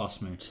idea. You've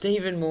lost me.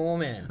 Stephen Moore,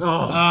 man.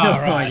 Oh,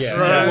 right, yeah.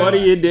 Yeah, what are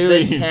you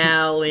doing? The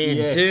towel in.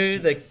 Yes. Do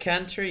the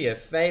country a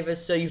favour.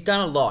 So you've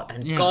done a lot,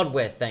 and Yeah. God,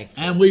 we're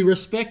thankful. And we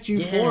respect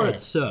you for Yeah.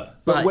 it, sir.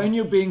 But when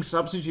you're being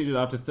substituted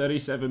after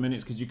 37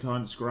 minutes because you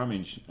can't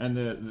scrummage,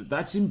 and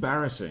that's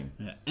embarrassing.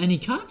 Yeah. And he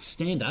can't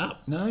stand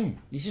up. No.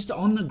 He's just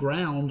on the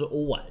ground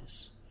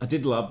always. I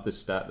did love the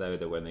stat though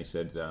that when they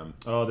said,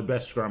 the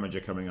best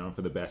scrummager coming on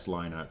for the best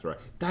line-out throw.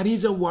 That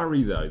is a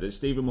worry though, that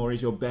Stephen Moore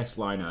is your best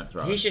line-out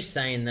thrower. He's just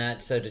saying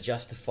that so to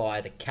justify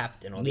the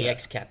captain or the Yeah.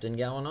 ex-captain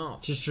going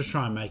off. Just to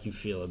try and make him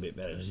feel a bit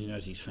better because he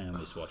knows his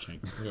family's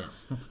watching. Yeah.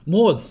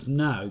 Moore's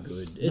no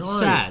good. It's No.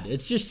 sad.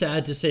 It's just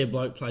sad to see a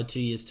bloke play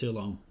 2 years too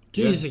long.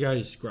 2 years ago,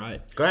 he's great.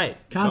 Great.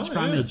 Can't Oh,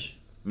 scrummage. yeah.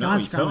 No,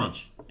 Can't he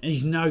scrummage. And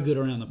he's no good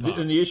around the park.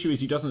 And the issue is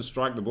he doesn't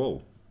strike the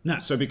ball. No.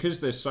 So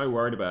because they're so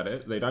worried about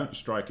it, they don't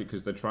strike it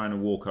because they're trying to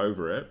walk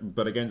over it.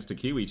 But against a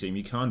Kiwi team,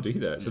 you can't do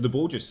that. So the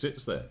ball just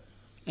sits there.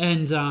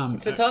 And So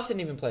Taft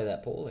didn't even play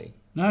that poorly.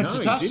 no, No, he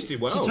Tataf's, did do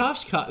well.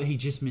 Tataf's cut. He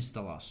just missed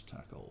the last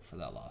tackle for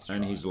that last.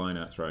 And try. his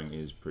line-out throwing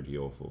is pretty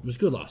awful. It was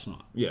good last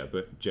night. Yeah,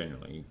 but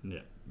generally... Yeah,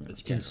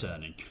 it's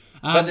concerning.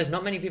 But there's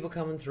not many people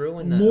coming through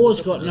in that.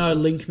 Moore's got no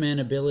link man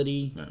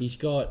ability. He's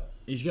got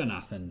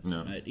nothing.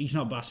 No. He's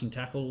not busting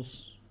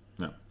tackles.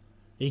 No.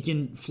 He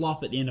can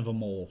flop at the end of a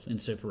maul in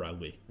Super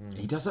Rugby.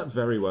 He does that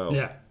very well.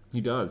 Yeah.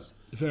 He does.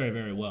 Very,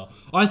 very well.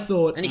 I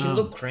thought... And he can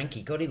look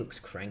cranky. God, he looks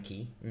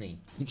cranky, doesn't he?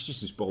 I think it's just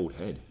his bald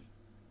head.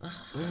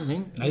 Don't you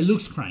think? He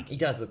looks He cranky.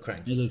 does look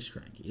cranky. He looks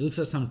cranky. He looks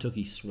like someone took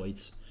his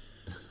sweets.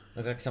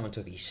 Looks like someone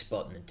took his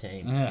spot in the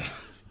team. Yeah.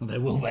 Well, they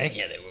will be.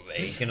 Yeah, there will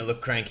be. He's going to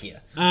look crankier.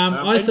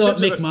 I in thought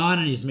terms of Mick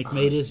Martin and his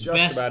McMeter's just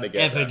best about to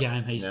get ever that.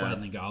 game he's Yeah. played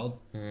in the gold.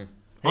 He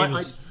I-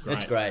 was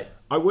It's great.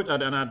 I would,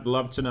 and I'd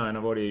love to know, and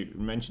I've already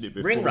mentioned it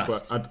before, Ring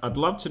rust. but I'd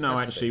love to know Has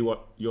to actually be.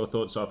 what your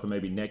thoughts are for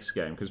maybe next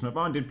game, because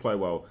Mavine did play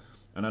well,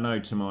 and I know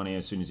Tamani,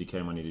 as soon as he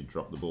came on, he did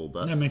drop the ball,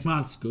 but No,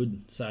 McMahon's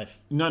good. Safe.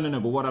 no,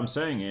 but what I'm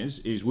saying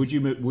is would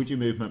you move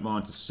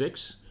McMahon to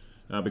 6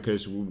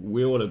 because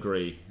we all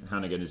agree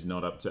Hannigan is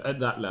not up to at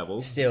that level.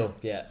 Still,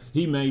 yeah.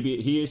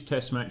 He is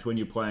test match when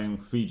you're playing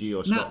Fiji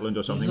or Scotland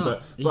or something,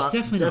 but he's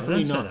definitely not.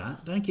 Don't say not.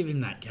 that. Don't give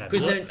him that caveat.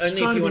 Because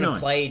only if you want to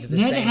play the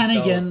Ned same style of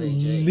Hannigan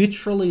Fiji.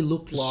 literally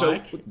looked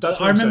like. that's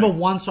what I I'm remember saying.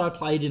 once I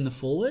played in the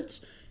forwards,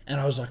 and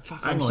I was like,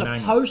 "Fuck, I'm Hang on.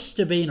 supposed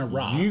to be in a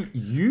ruck."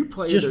 You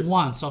played Just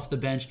once off the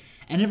bench,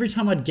 and every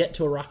time I'd get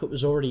to a ruck, it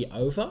was already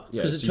over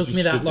because so it you took just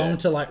me that stood long there.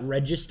 to like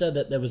register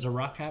that there was a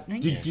ruck happening.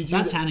 Did you-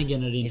 That's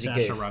Hannigan at He's a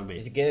international goof. rugby.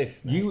 He's a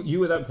goof. mate. You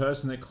were that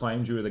person that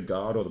claimed you were the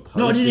guard or the post.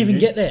 No, I didn't even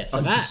get there for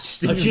Oh, that. I was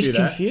didn't just do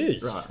that?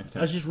 confused. Right, okay.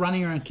 I was just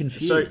running around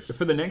confused. So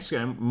for the next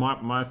game,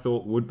 my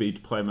thought would be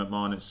to play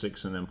McMahon at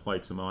 6 and then play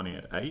Tamani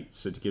at 8,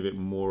 so to give it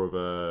more of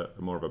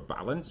a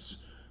balance.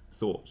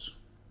 Thoughts?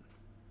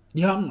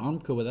 Yeah, I'm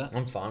cool with that.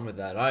 I'm fine with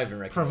that. I even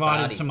reckon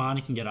Provided Vardy.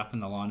 Tamani can get up in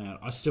the line out.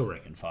 I still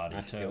reckon Fardy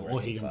I too. still Or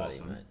reckon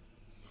Higginbotham. Vardy, mate.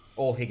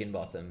 Or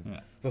Higginbotham. Yeah.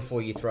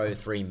 Before you throw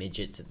 3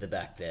 midgets at the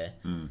back there.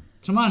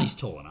 Tamani's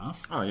tall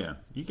enough. Oh yeah,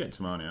 you get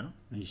Tamani out.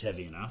 He's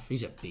heavy enough.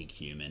 He's a big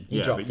human.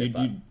 Yeah, dropped but it,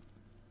 but- you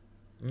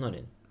I'm not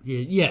in.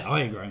 Yeah,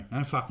 I agree.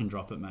 Don't fucking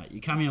drop it, mate. You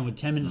come in with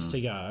 10 minutes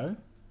to go.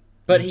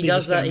 But The he biggest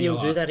does that. game of He'll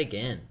your do life. that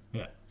again.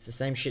 Yeah. It's the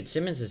same shit.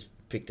 Simmons has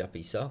picked up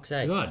his socks.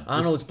 Eh? Good.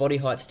 Arnold's body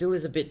height still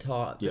is a bit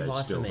high, yeah, high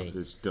it's still, for me.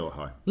 it's still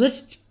high.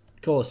 Let's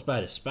call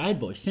a spade,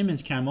 boy.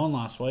 Simmons came on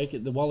last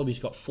week. The Wallabies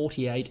got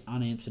 48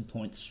 unanswered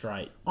points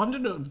straight. I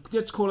don't know.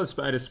 Let's call a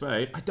spade a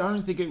spade. I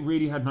don't think it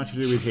really had much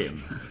to do with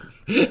him.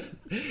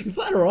 He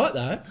played all right,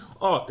 though.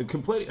 Oh,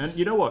 completely. And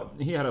you know what?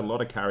 He had a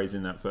lot of carries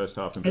in that first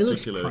half in He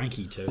looks particular.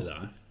 cranky, too,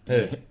 though.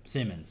 Who?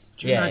 Simmons.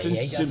 Do you Yeah, imagine he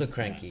does Sim- look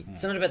cranky.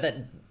 Something about that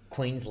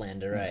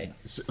Queenslander, eh?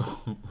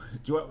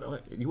 you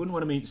wouldn't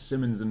want to meet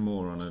Simmons and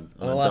Moore on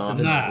a Well, after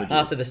the, dance, would you?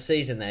 after the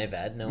season they've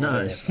had, no wonder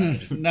they're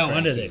fucking No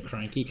wonder cranky. they're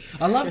cranky.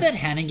 I love that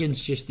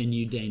Hannigan's just the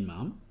new Dean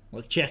Mum.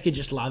 Like, Checker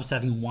just loves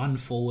having one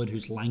forward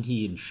who's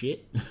lanky and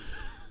shit.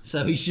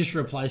 So he's just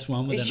replaced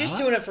one with He's another.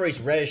 just doing it for his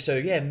reg, so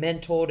yeah,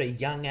 mentored a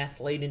young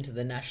athlete into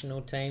the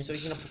national team. So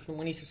he's gonna,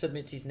 when he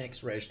submits his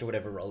next reg to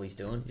whatever role he's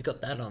doing, he's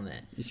got that on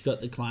there. He's got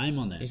the claim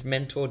on there. He's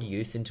mentored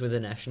youth into the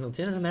national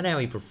team. It doesn't matter how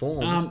he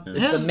performed. It's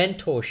how's- the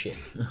mentorship.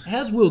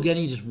 How's Will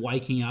Genny just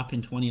waking up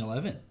in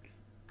 2011?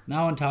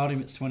 No one told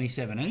him it's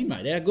 2017,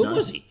 mate. How good No.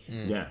 was he?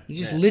 Yeah. He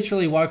just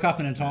literally woke up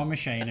in a time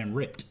machine and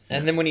ripped.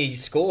 And then when he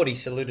scored, he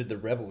saluted the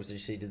Rebels. Did you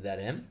see? Did that,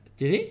 M?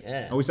 Did he?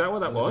 Yeah. Oh, is that what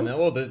that was?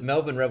 Well, the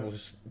Melbourne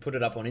Rebels put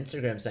it up on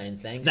Instagram saying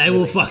thanks. They for will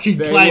the-" fucking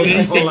They claim will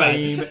anything, mate.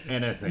 claim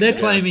anything. They're yeah.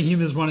 claiming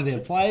him as one of their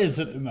players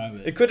at the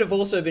moment. It could have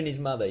also been his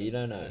mother. You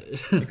don't know.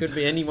 It could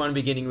be anyone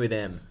beginning with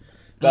M.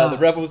 But the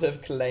Rebels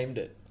have claimed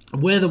it.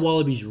 Where the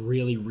Wallabies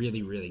really,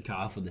 really, really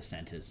carve for the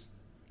centres.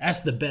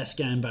 That's the best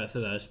game both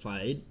of those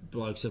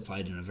blokes have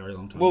played in a very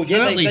long time. Well, yeah,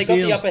 Currently, they got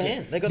the Beale's upper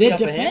hand. They got their the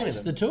upper defense, hand with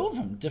them. the two of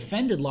them,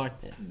 defended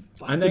like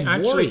fucking And they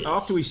actually, warriors.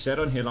 after we said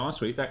on here last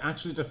week, they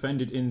actually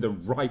defended in the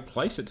right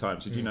place at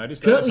times. Did you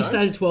notice that? Curtly Tone?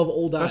 stayed at 12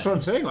 all day. That's what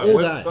I'm saying. Like, all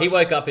what- day. He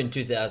woke up in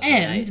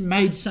 2008. And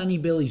made Sonny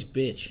Billy's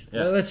bitch.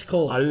 Yeah. Well, let's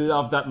call I it.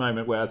 love that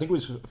moment where I think it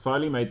was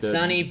Foley made the.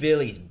 Sonny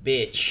Billy's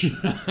bitch.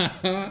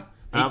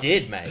 He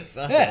did, mate.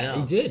 Fucking Yeah,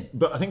 hell. he did.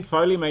 But I think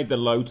Foley made the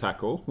low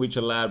tackle, which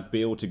allowed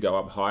Beale to go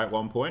up high at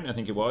one point. I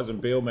think it was,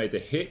 and Beale made the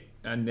hit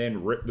and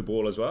then ripped the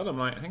ball as well. I'm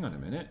like, hang on a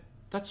minute,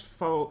 that's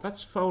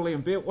Foley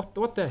and Beale.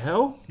 What the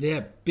hell?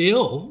 Yeah,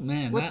 Bill,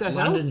 man, What that the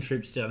hell? London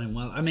trip's done him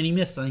well. I mean, he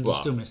missed, I think he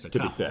still missed a to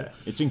couple. be fair,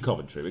 it's in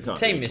Coventry. We can't.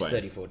 Team really missed claim.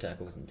 34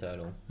 tackles in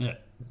total. Yeah,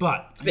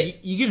 but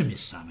you're going to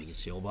miss some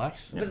against the All Blacks.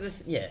 But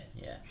yeah.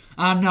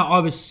 No, I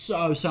was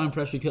so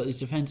impressed with Curtly's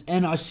defence,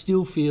 and I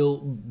still feel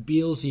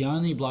Beale's the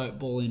only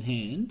ball in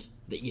hand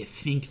that you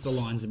think the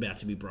line's about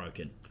to be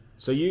broken.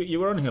 So you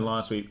were on here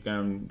last week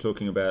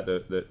talking about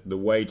the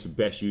way to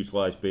best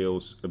utilise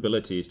Beale's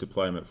ability is to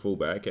play him at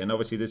fullback, and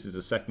obviously this is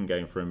the second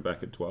game for him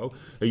back at 12.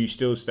 Are you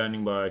still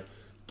standing by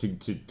to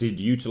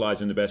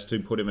utilise him the best to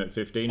put him at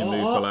 15 and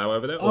move Falau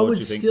over there? I would do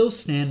you think? still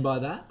stand by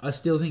that. I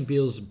still think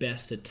Beale's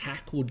best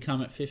attack would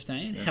come at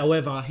 15. Yeah.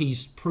 However,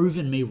 he's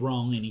proven me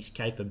wrong in his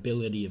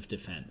capability of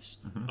defence.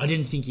 Mm-hmm. I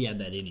didn't think he had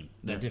that in him,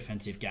 that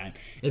defensive game.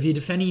 If you're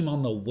defending him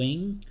on the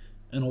wing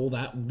and all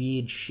that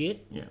weird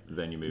shit, Yeah,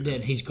 then you move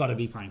then him. he's got to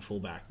be playing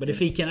fullback. But if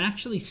he can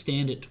actually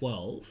stand at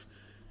 12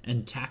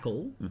 and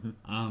tackle,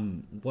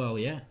 well,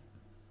 yeah.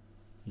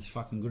 He's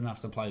fucking good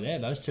enough to play there.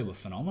 Those two were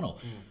phenomenal.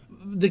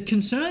 The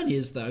concern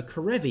is, though,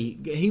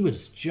 Karevi, he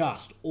was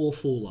just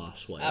awful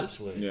last week.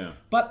 Absolutely. Yeah.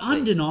 But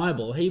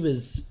undeniable, he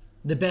was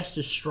the best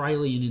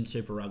Australian in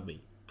Super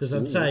Rugby. Because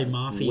I'd say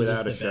Murphy was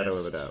Without the a shadow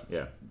best of a doubt,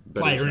 yeah.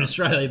 But player he's in not-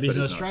 Australia, but he's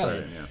an not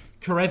Australian. yeah.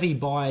 Karevi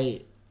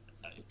by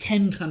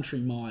 10 country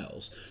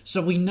miles.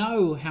 So we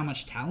know how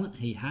much talent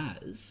he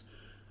has.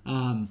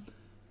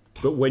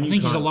 But when I you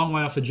think he's a can't- long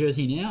way off a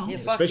jersey now. Yeah,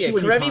 fuck Especially yeah.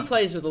 when you Karevi can't-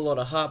 plays with a lot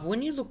of heart. But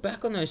when you look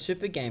back on those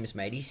Super games,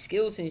 mate, his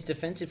skills and his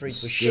defensive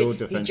reads were Skilled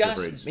shit. defensive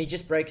reads. He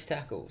just breaks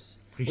tackles,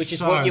 He's which is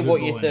so what good you're ball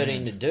in 13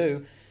 hand. to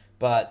do.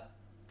 But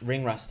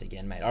ring rust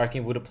again, mate. I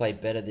reckon he would have played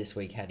better this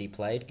week had he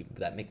played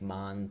that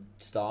McMahon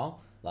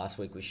style. last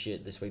week was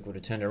shit. This week would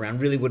have turned it around.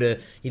 Really would have.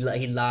 He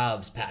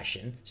loves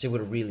passion, so he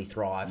would have really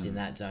thrived in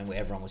that zone where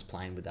everyone was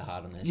playing with the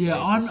heart on their sleeve.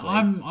 Yeah, this week.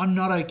 I'm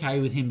not okay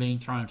with him being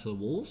thrown to the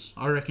wolves.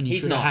 I reckon he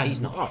He's should have not, had.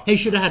 he's not. He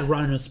should have had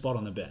Rona's spot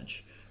on the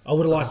bench. I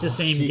would have liked to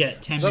see him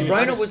get 10 But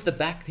minutes. Rona was the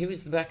back. He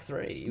was the back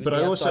three. He was But the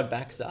I outside also-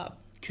 backs up.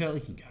 Curly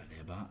can go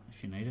there, but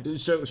if you need it.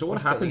 So what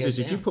What's happens got is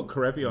to if go you put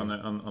Karevi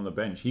on the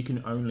bench, he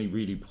can only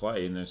really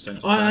play in the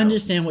centre. I channel.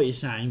 understand what you're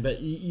saying,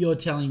 but you're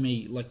telling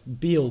me like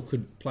Beal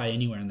could play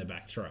anywhere in the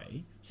back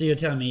three. So you're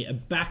telling me a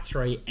back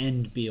three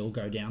and Beal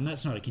go down.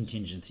 That's not a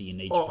contingency you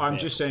need to Oh, prepare I'm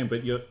just saying,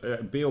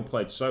 but Beal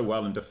played so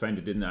well and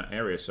defended in that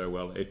area so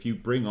well. If you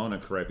bring on a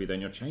Karevi, then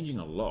you're changing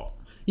a lot.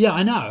 Yeah,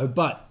 I know,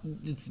 but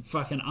it's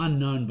fucking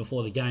unknown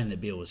before the game that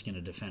Beal was going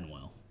to defend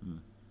well.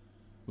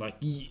 Like,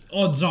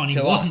 odds on he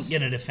To wasn't us.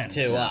 going to defend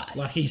To well. us.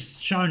 Like,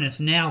 he's shown us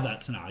now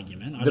that's an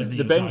argument. I The, don't think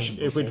the it was an bench,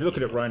 argument if we before look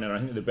at it kickoff. right now, I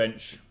think the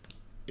bench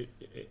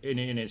in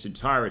its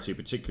entirety,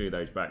 particularly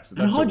those backs, And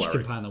that's a Hodge worry.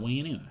 can play on the wing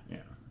anyway. Yeah.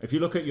 If you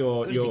look at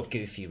your He's a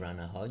goofy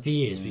runner, Hodge.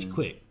 He is, but he's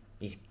quick.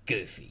 He's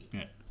goofy.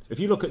 Yeah. if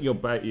you look at your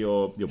backs,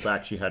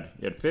 you had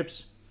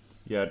Phipps,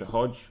 you had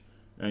Hodge,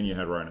 and you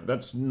had Rona.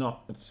 It's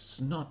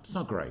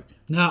not great.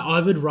 No,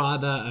 I would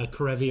rather a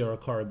Karevi or a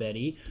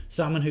Corabetti,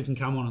 someone who can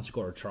come on and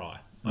score a try.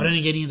 I don't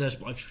think any of those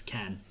blokes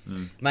can.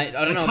 Mate,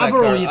 I don't know cover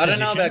about all your I don't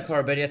know about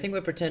positions. Corabetti. I think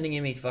we're pretending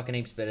he's fucking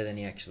heaps better than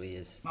he actually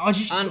is. I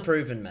just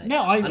Unproven, mate.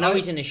 No, I know I-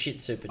 he's in a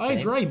shit super team. I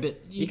agree, but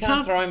You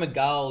can't throw him a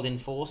goal in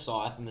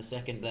Forsyth in the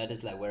second that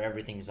is like where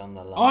everything's on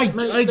the line. I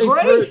They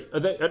agree.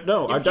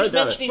 no, I You've don't just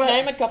doubt mentioned it. his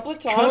name a couple of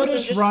times. and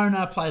Curtis just-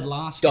 Rona played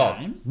last Dog.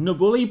 game.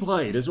 Nabuli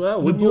played as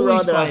well. Wouldn't you Bully's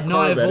rather played. have No,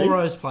 Corabetti?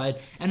 Voro's played.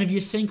 And have you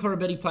seen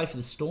Corabetti play for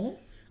the Storm?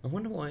 I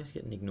wonder why he's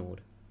getting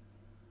ignored.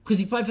 Because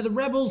he played for the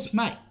Rebels,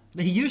 mate.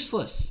 They're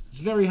useless. It's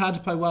very hard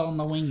to play well on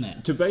the wing there.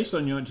 To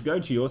go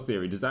to your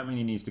theory, does that mean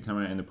he needs to come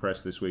out in the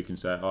press this week and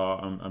say,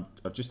 "Oh,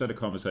 I've just had a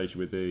conversation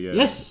with the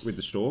Yes. with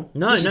the Storm"?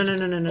 No. All he's going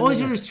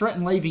to is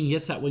threaten leaving. He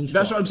gets that wing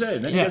spot. That's what I'm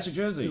saying. Then he Yeah. gets a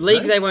jersey. League,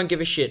 right? they won't give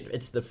a shit.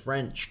 It's the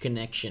French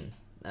connection.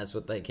 That's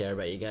what they care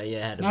about. You go,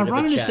 yeah, had a Now, bit of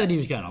a Rona chat. said he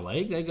was going to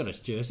league. They got his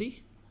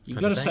jersey. You've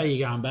Don't got you to think? say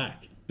you're going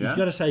back. He's Yeah?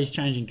 got to say he's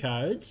changing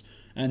codes,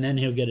 and then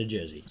he'll get a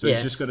jersey. So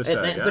he's just got to say,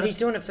 yeah? But he's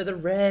doing it for the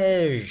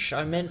reg.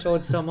 I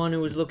mentored someone who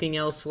was looking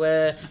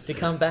elsewhere to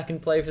come back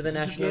and play for the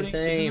national team.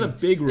 this is a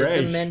big It's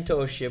a reg.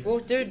 mentorship. Well,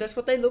 dude, that's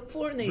what they look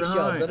for in these Right,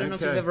 jobs. I don't know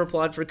if you've okay. ever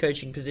applied for a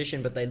coaching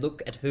position, but they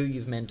look at who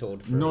you've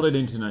mentored through. Not at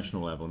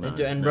international level, no.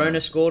 And no. Rona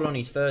scored on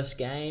his first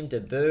game,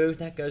 debut.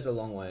 That goes a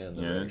long way on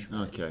the Yeah, reg, mate.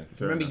 okay,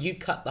 fair Remember, enough. you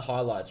cut the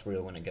highlights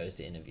reel when it goes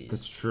to interviews.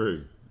 That's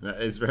true. That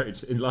is very.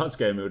 In last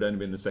game, it would only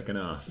be in the second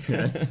half.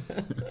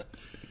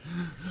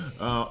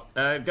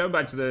 Going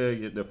back to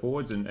the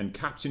forwards and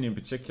captain in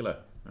particular,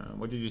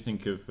 what did you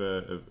think of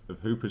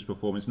Hooper's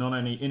performance? Not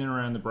only in and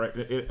around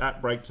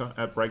at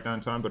breakdown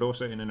time, but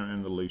also in and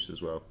around the loose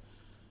as well.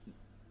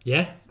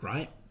 Yeah,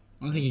 great.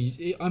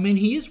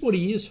 He is what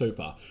he is,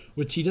 Hooper,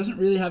 which he doesn't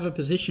really have a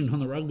position on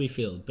the rugby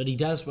field, but he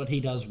does what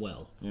he does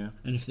well. Yeah.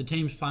 And if the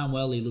team's playing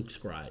well, he looks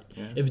great.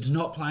 Yeah. If it's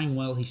not playing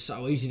well, he's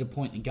so easy to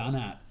point the gun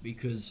at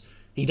because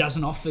he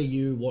doesn't offer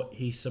you what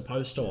he's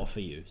supposed to offer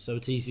you. So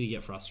it's easy to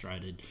get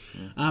frustrated.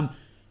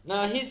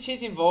 No, his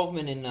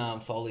involvement in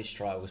Foley's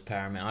try was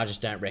paramount. I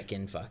just don't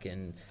reckon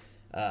fucking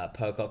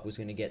Pocock was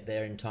going to get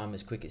there in time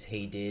as quick as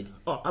he did.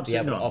 Oh, Be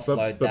able absolutely to not.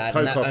 offload But that,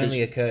 and that Pocock only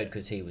is- occurred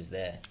because he was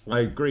there. I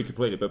agree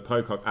completely, but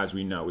Pocock, as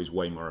we know, is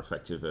way more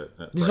effective at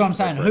This is what I'm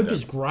saying. breakdown.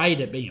 Hooper's great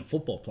at being a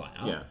football player.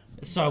 Yeah.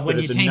 So when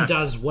But your as a team nat-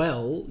 does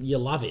well, you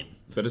love him.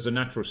 But as a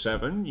natural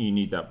 7, you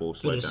need that ball But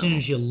slowed as down. soon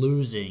as you're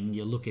losing,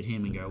 you look at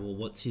him and go, well,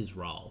 what's his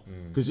role?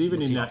 Because even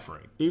What's in he that,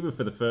 offering? even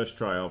for the first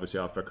try, obviously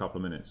after a couple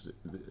of minutes,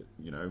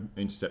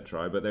 intercept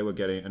try, but they were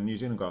getting, and New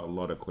Zealand got a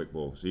lot of quick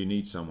balls, so you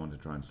need someone to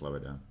try and slow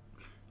it down.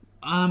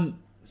 And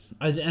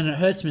it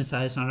hurts me to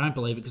say this, and I don't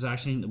believe it because I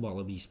actually think the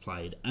Wallabies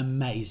played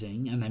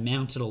amazing, and they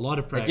mounted a lot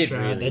of pressure. did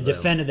really They well.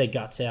 defended their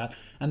guts out,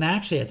 and they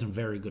actually had some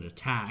very good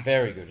attack.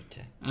 Very good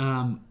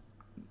attack.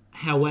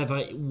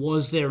 However,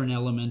 was there an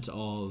element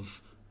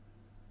of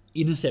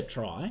intercept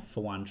try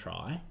for one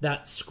try?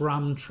 That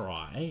scrum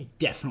try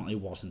definitely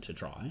wasn't a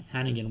try.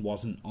 Hannigan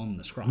wasn't on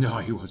the scrum. No,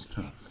 he was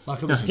not.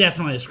 Like, it was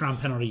definitely a scrum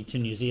penalty to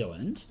New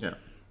Zealand. Yeah.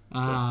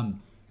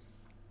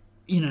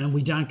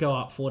 We don't go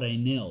up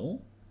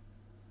 14-0.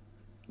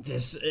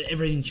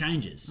 Everything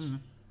changes. Mm-hmm.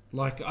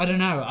 Like, I don't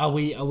know. Are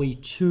we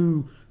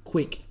too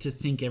quick to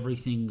think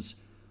everything's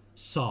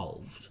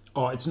solved?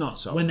 Oh, it's not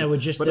so. When there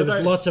was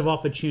lots of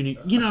opportunity.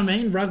 You know what I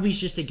mean?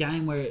 Rugby's just a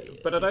game where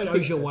it But I don't goes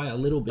think- your way a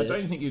little I bit.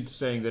 don't think you're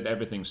saying that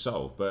everything's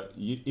solved, but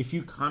if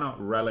you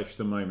cannot relish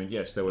the moment,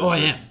 yes, there was. Oh, I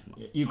am.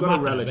 You've I'm got up to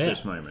and relish about.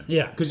 this moment.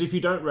 Yeah. Because if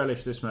you don't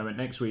relish this moment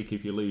next week,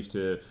 if you lose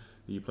to,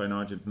 you play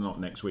Argentina, not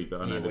next week,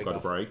 but I know Yeah, they've week got a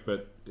off. break.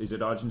 But is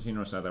it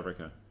Argentina or South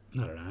Africa?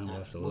 I don't know. We'll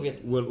have to We'll look.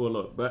 get We'll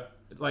look, but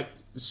like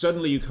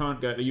suddenly you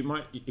can't go. You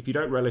might, if you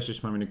don't relish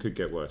this moment, it could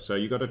get worse. So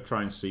you got to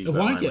try and seize. It that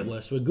won't moment. get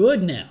worse. We're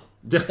good now.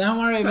 Don't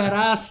worry about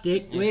us,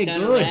 Stick. We're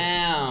Turn good.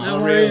 around.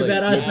 Don't Oh, worry really?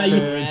 about us, Yeah.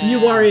 mate. You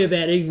worry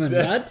about England,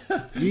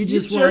 bud. You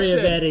just worry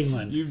said- about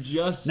England. You've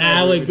just Nah,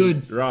 said we're everything.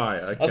 good. Right,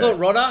 okay. I thought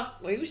Rodder,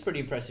 well, he was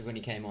pretty impressive when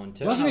he came on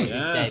too. Wasn't That he? was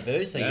his Yeah.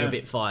 debut, so Yeah. you're a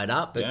bit fired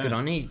up, but Yeah. good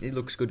on him. He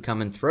looks good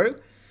coming through.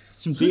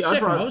 Some See, good I'd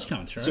second rather- rows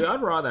coming through. See,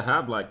 I'd rather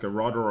have like a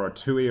Rodder or a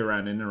Tui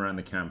around in and around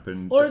the camp,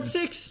 and Or at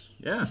 6.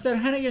 Yeah. Instead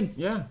of Hannigan.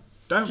 yeah,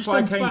 don't Just play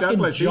a King fucking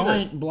Douglas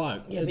giant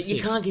bloke. Yeah, at but you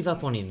 6. can't give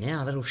up on him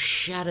now. That'll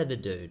shatter the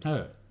dude.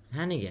 Oh.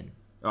 Hannigan.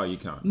 Oh, you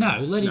can't. No,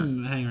 let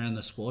him hang around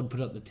the squad,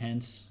 put up the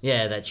tents.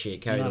 Yeah, that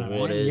shit. Carry You know the what I mean?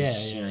 waters. Yeah,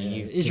 you yeah, know, yeah.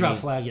 you Israel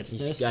can Flag gets you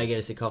thirsty. go get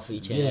us a coffee,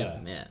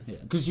 champ. Yeah.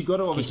 Because you got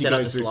to You obviously set up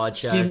go the through.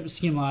 slideshow.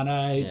 Skim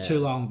latte, Yeah. too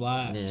long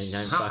black. Yeah,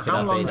 don't How- fuck it how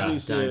up long's either.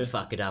 this, Don't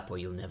fuck it up or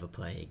you'll never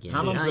play again.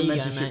 How long's No, the you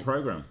go, mentorship mate.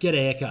 program? Get a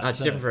haircut. Oh, it's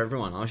so- different for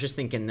everyone. I was just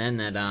thinking then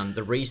that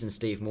the reason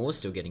Steve Moore's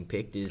still getting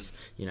picked is,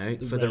 you know,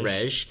 for the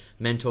Reg.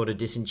 mentored a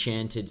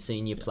disenchanted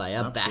senior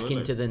player back absolutely.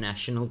 into the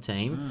national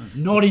team.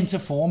 Not into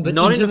form, but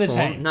Not into into the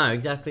form. team. No,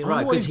 exactly I wonder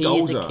right. what Because his he is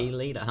goals a are. key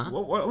leader, huh? I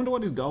wonder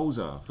what his goals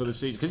are for the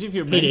season. Because if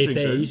you're PDP,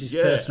 mentoring, his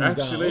yeah, personal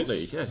goals.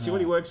 absolutely. Yeah, see what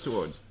he works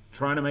towards.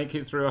 Trying to make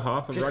it through a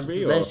half of Just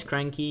rugby, less or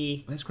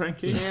cranky. less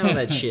cranky. Yeah, all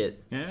that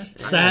shit. Yeah.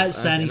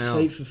 Stand his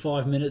Fucking feet for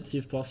 5 minutes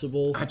if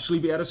possible. Actually,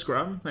 be at a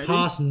scrum. Maybe.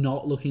 Pass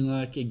not looking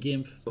like a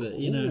gimp, but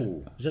you know,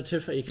 Ooh. is that too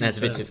far? You can't That's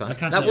a bit say too far. I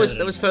can't That say was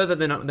anymore. further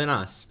than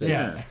us. But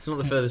Yeah. it's not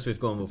the furthest we've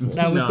gone before.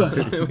 No, we've No.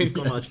 got We've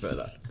gone much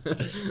further.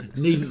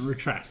 needn't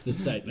retract the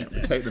statement.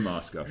 There. Take the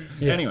mask off.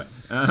 Yeah. Anyway,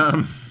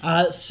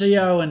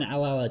 CO and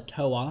Alala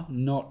Toa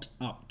not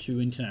up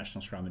to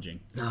international scrummaging.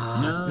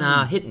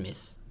 Nah, hit and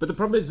miss. but the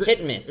problem is that Hit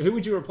and miss. Who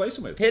would you replace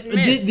him with? Hit and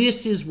miss.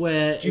 This is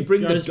where you it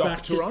bring the goes back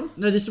doctor to, on?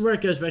 No, this is where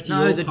it goes back to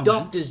No, your the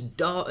comments.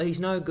 doctor's he's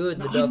no good.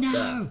 The I doctor.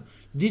 know.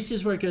 This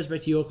is where it goes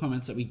back to your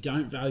comments that we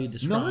don't value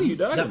the No, scrums, you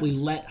don't. that we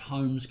let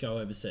Holmes go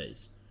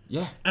overseas.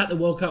 Yeah. At the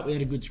World Cup, we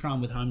had a good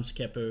scrum with Holmes,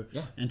 Kepu,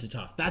 Yeah. and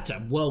Tataf. That's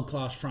a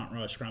world-class front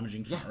row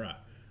scrummaging front row.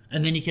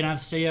 And then you can have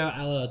Sia,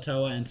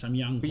 Alatoa, and some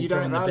young you hooker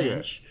don't on the value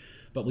bench.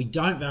 But we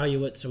don't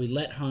value it, so we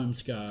let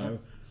Holmes go.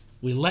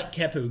 We let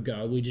Kepu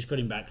go. We just got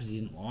him back because he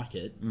didn't like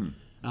it.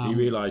 He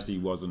realised he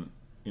wasn't,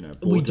 you know.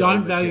 We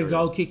don't borderline value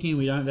material. goal kicking.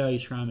 We don't value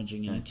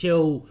scrummaging. And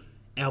until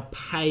our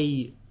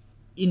pay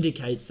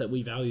indicates that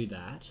we value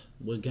that,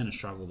 we're going to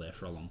struggle there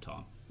for a long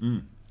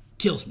time.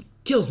 Kills me.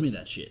 Kills me,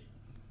 that shit.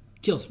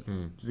 Kills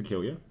me. Does it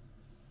kill you?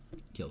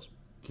 Kills me.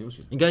 Kills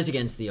you. It goes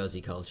against the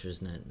Aussie culture,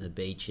 isn't it? The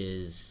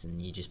beaches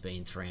and you just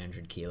being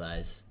 300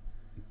 kilos.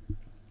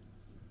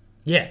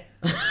 Yeah.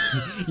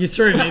 You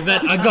threw me,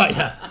 but I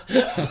got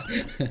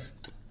you.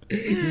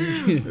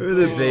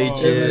 The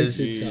beaches,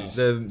 jeez.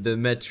 the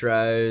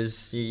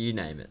metros, you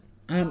name it.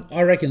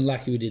 I reckon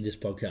lucky we did this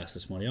podcast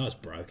this morning. I was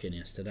broken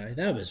yesterday.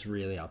 That was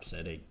really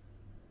upsetting.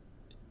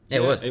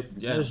 It was. That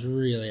Yeah. was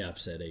really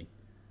upsetting.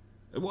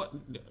 What?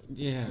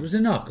 Yeah. It was a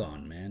knock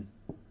on, man.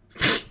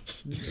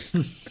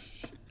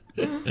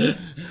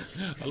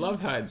 I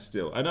love how it's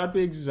still, and I'd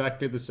be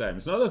exactly the same.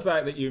 It's not the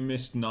fact that you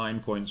missed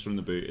 9 points from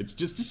the boot. It's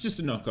just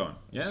a knock on.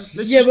 Yeah.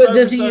 Let's Yeah, just but the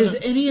focus thing on is,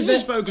 let's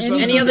just focus on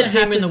Any Anything other that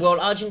team in the happens- world,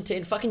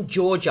 Argentina, fucking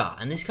Georgia,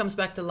 and this comes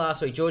back to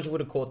last week. Georgia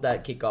would have caught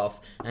that kickoff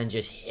and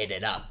just hit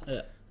it up,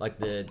 like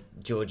the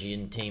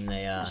Georgian team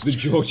they are. the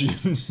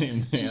Georgian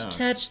team. They Just are.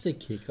 catch the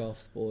kickoff,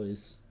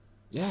 boys.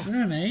 Yeah. You know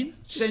what I mean?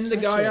 Send Just the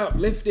catch guy it. up,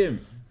 lift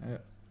him.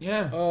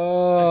 Yeah.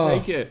 Oh.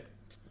 Take it.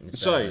 It's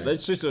So bad, mate.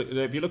 let's just look,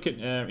 if you look at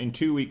in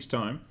 2 weeks'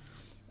 time,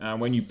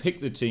 when you pick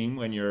the team,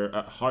 when you're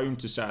at home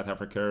to South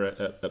Africa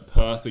at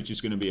Perth, which is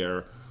going to be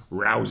a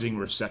rousing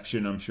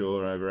reception, I'm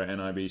sure, over at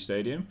NIB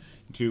Stadium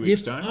in 2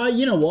 weeks' If time.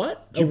 you know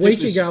what, you a pick week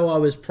this- ago I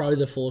was pro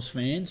the Force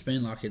fans,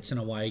 being like it's an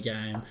away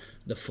game,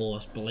 the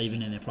Force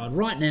believing in their pride.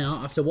 Right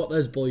now, after what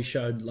those boys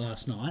showed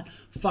last night,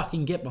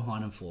 fucking get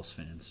behind them, Force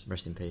fans.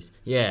 Rest in peace.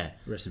 Yeah,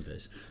 Rest in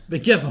peace.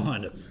 But get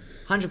behind them.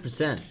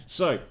 100%.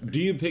 So, do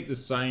you pick the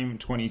same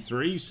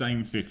 23,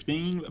 same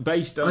 15,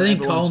 based on I think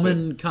everyone's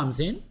Coleman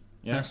comes in.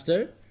 Yeah. Has to.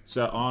 fit?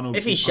 So Arnold.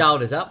 If he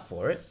shoulders up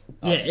for it.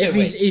 Yeah,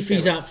 if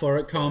he's up for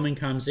it, Coleman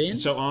comes in.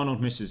 So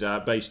Arnold misses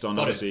out based on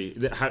Got it. obviously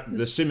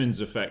the Simmons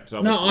effect. No,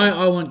 Obviously.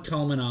 I want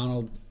Coleman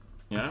Arnold.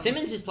 Yeah.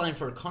 Simmons is playing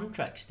for a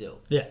contract still.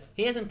 Yeah.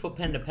 He hasn't put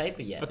pen to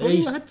paper yet. I thought you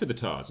He's- had for the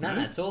Tars. No,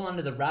 it's all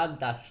under the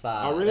rug thus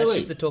far. Oh, That's really?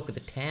 just the talk of the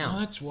town. Oh,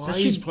 that's why So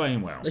he's should-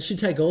 playing well. They should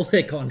take all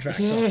their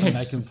contracts off and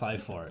make him play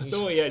for I it.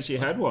 thought he actually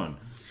had one.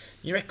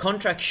 Your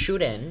contract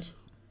should end.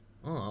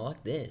 Oh, I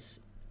like this.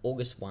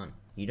 August 1.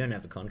 You don't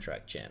have a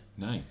contract, champ.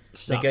 No.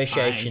 Stop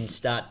Negotiations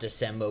start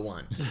December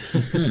 1.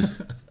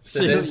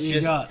 See what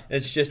you got.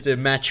 It's just a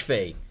match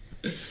fee.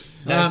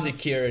 No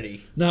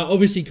security. No,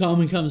 obviously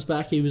Coleman comes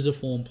back. He was a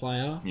form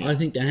player. Yeah. I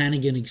think the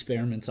Hannigan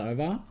experiment's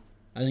over.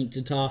 I think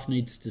Tataf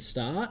needs to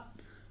start.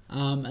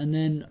 And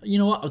then, you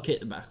know what? I'll keep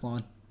the back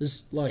line.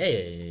 There's like,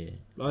 Yeah.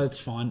 oh, it's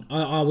fine.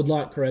 I would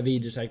like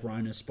Karevi to take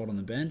Rona's spot on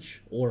the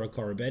bench, or a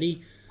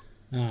Corabetti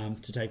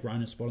to take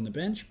Rona's spot on the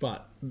bench,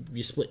 but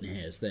you're splitting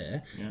hairs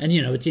there. Yeah. And,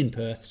 you know, it's in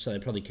Perth, so they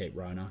probably keep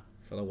Rona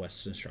for the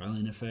Western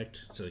Australian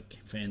effect, so the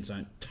fans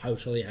don't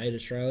totally hate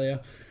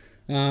Australia.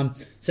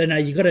 So no,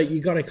 you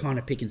got to kind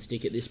of pick and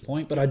stick at this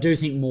point. But I do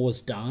think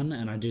Moore's done,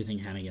 and I do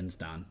think Hannigan's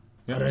done.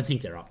 I don't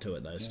think they're up to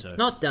it. Those two.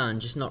 Not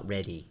done, just not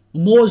ready.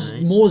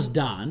 Moore's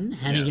done.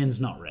 Hannigan's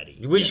not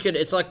ready. We just got.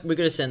 It's like we're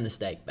gonna send the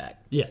steak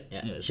back. Yeah,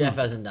 Chef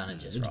not- hasn't done it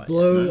just It's right.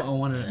 blue. I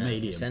want it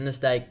medium. Send the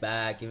steak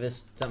back. Give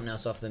us something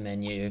else off the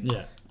menu.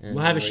 Yeah, and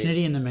we'll have a re-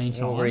 schnitty in the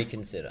meantime. We'll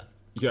reconsider.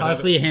 You gotta have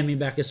Hopefully, you hand me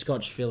back a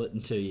Scotch fillet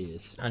in 2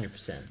 years.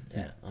 100%.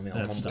 Yeah. I mean,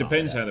 That's it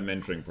depends how the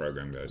mentoring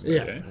program goes. There,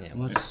 Yeah, yeah?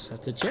 let's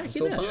have to check It's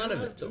it all out. part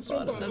of it. It's all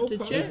part of all it.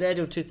 part of It's it. there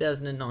till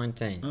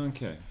 2019.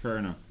 Okay, fair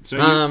enough.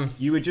 So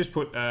you would just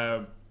put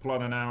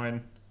Plot an hour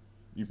in.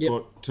 You Yep.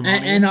 put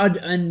Tamani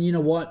And you know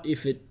what?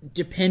 If it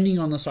depending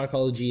on the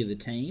psychology of the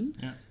team,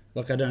 Yeah.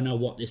 like I don't know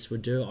what this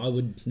would do. I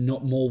would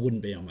not Moore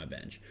wouldn't be on my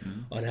bench.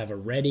 I'd have a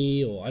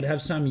Reddy or I'd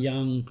have some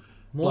young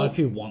bloke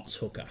who wants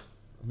hooker.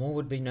 Moore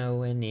would be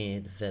nowhere near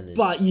the fellas.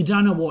 But you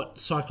don't know what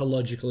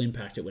psychological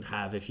impact it would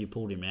have if you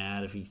pulled him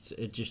out. If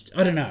it just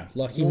I don't know.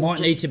 Like he Well, might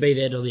just- need to be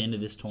there till the end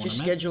of this tournament.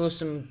 Just schedule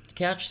some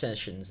couch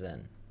sessions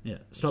then. Yeah,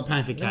 stop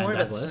paying for Don't Kane worry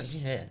about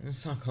Douglas.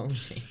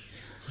 psychology.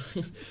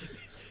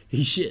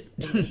 He's shit.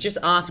 Just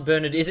ask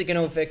Bernard, is it going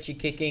to affect your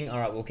kicking? All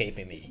right, we'll keep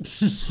him here.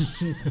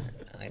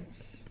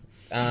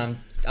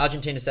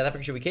 Argentina, South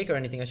Africa, should we kick or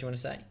anything else you want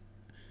to say?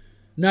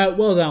 No,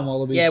 well done,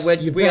 Wallabies. Yeah,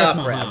 You we broke are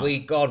my proud.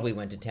 heart. We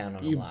went to town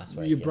on them last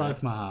week. You know?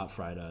 broke my heart,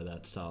 Fredo.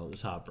 That style it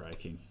was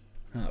heartbreaking.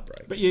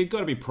 Heartbreaking. But you've got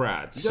to be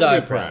proud. You've So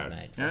gotta be proud,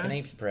 mate. yeah? Fucking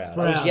heaps proud. I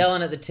Proud. was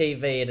yelling at the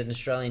TV at an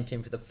Australian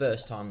team for the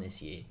first time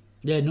this year.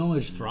 Yeah, normally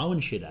just throwing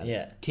shit at it.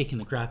 Yeah. Kicking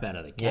the crap out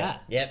of the Yeah,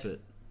 cat. yep. But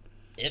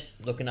Yep,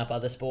 looking up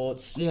other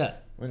sports. yeah.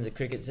 When's the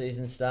cricket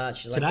season start?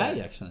 Shit like Today,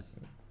 that. actually.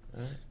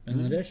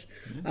 Bangladesh.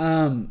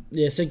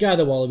 Yeah, so go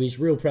the Wallabies.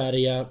 Real proud of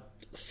you.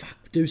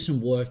 Fuck, do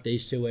some work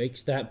these 2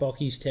 weeks. That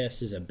Bocky's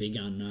test is a big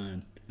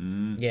unknown.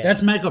 Yeah.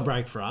 That's make or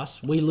break for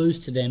us. We lose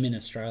to them in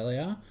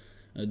Australia.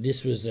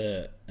 This was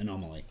a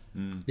anomaly.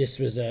 This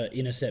was a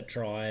intercept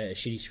try, a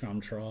shitty scrum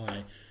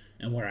try,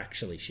 and we're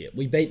actually shit.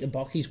 We beat the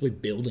Bockies. We're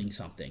building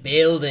something.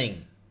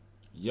 building.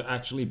 You're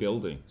actually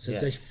building. So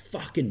it's a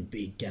fucking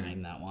big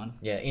game, that one.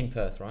 Yeah, in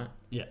Perth, right?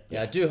 Yeah.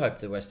 Yeah, I do hope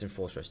the Western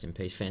Force Rest in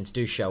Peace fans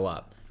do show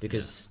up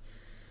because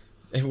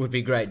it would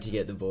be great to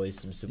get the boys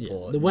some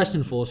support. The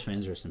Western Force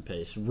fans, rest in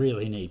peace,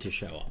 really need to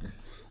show up.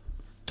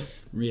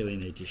 Really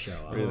need to show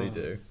up. really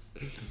do.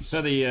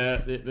 So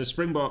the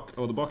Springbok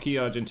or the Bocky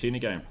Argentina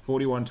game,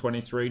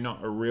 41-23,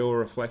 not a real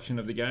reflection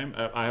of the game.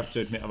 I have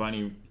to admit, I've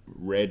only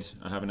read.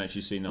 I haven't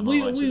actually seen the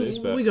highlights of this.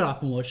 But We got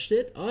up and watched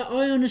it.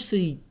 I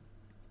honestly,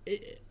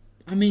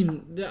 I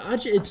mean,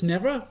 it's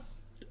never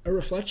a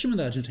reflection with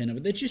Argentina,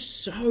 but they're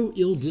just so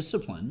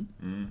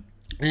ill-disciplined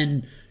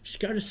and just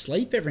go to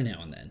sleep every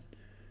now and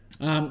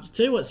then.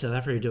 Tell you what, South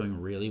Africa are doing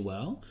really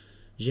well.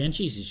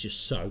 Gentjes is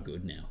just so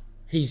good now.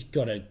 He's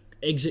got a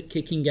exit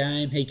kicking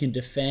game. He can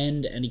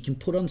defend and he can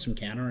put on some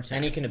counter attack.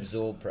 And he can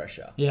absorb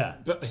pressure. Yeah,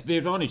 But the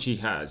advantage he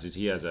has is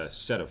he has a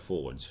set of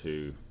forwards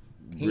who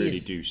really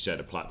is- do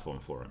set a platform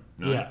for him.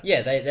 No? yeah.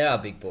 Yeah, they are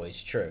big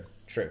boys, true.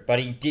 But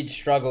he did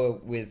struggle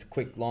with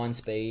quick line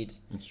speed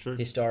It's true.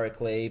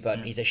 historically,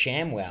 but he's a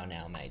ShamWow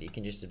now, mate. He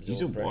can just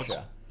He's a absorb what?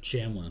 pressure.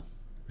 Shamwell.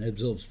 He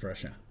absorbs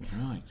pressure.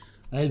 Right.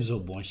 They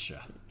absorb moisture.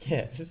 Yeah,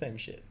 it's the same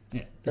shit.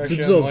 Yeah, Pressure,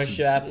 absorption.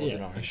 moisture, apples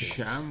and A oranges.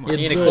 sham. Yeah, You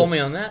gonna absorb- call me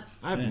on that?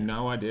 I have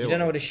no idea. You don't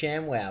know what a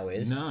ShamWow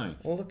is? No.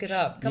 Well, look it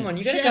up. Come on,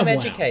 you gotta come ShamWow.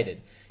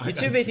 educated. You're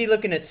too busy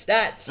looking at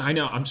stats. I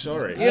know. I'm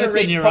sorry. You gotta Open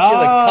read your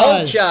popular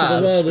eyes to the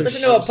culture. world of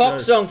Listen to a shit.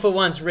 pop song for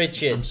once,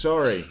 Richard. I'm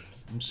sorry.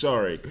 I'm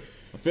sorry.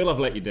 I feel I've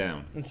let you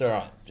down. It's all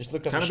right. Just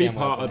look up. Can a I be ShamWow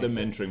part for of the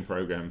next week. mentoring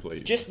program,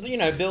 please? Just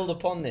build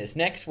upon this.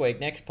 Next week,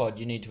 next pod,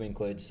 you need to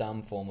include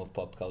some form of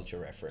pop culture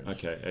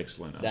reference. Okay,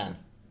 excellent. Done.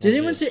 Did That's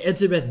anyone it.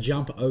 see Edzebeth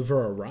jump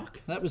over a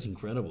ruck? That was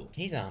incredible.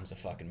 His arms are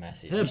fucking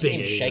massive. How You see big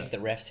him is shake it? the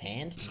ref's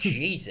hand?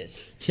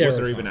 Jesus. Was there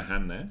Terrifying. even a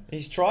hand there?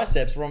 His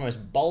triceps were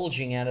almost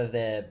bulging out of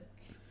their...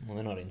 Well,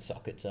 they're not in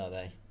sockets, are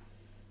they?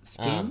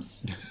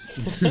 Arms.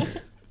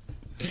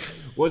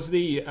 Was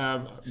the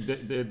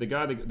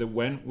guy that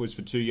went was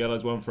for 2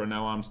 yellows, one for a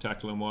no arms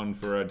tackle and one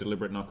for a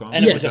deliberate knock on?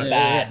 And it Yeah, was a yeah,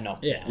 bad yeah.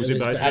 knockdown. Yeah, Was it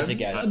bad? Had to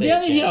go see The it,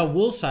 only thing Jen. I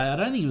will say, I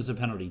don't think it was a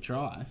penalty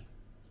try.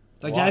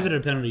 They Why? gave it a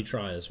penalty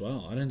try as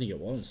well. I don't think it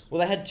was. Well,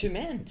 they had two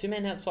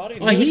men outside of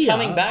him. I He was hear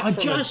coming ya. back I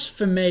from just,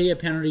 for me, a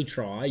penalty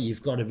try,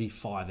 you've got to be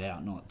 5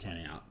 out, not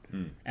 10 out.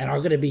 And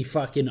I've got to be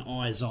fucking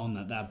eyes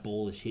on that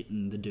ball is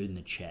hitting the dude in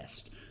the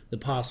chest. The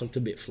pass looked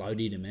a bit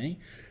floaty to me.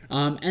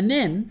 And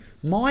then,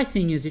 my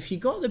thing is, if you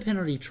got the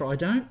penalty try,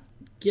 don't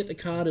get the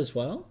card as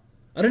well.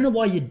 I don't know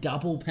why you're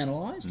double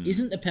penalised.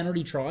 Isn't the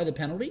penalty try the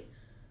penalty?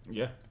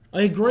 Yeah.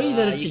 I agree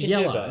that it's a you can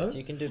do yellow. both.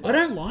 You can do I both.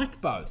 don't like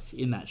both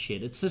in that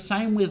shit. It's the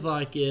same with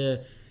like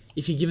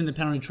if you're given the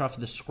penalty try for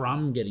the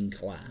scrum getting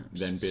collapsed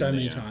Then bin so the,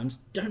 many yeah. times.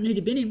 Don't need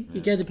to bin him. You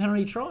gave the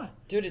penalty try.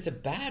 Dude, it's a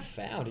bad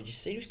foul. Did you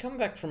see? He was coming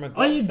back from a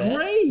I golf fest.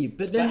 agree,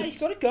 but It's then bad. He's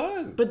got to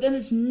go. but then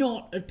it's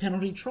not a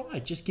penalty try.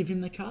 Just give him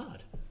the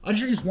card. I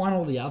just reckon it's one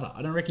or the other.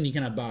 I don't reckon you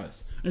can have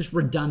both. It's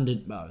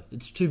redundant both.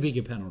 It's too big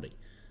a penalty.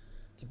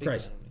 It's a big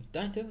Crazy. penalty.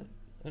 Don't do it.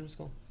 Let him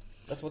score.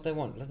 That's what they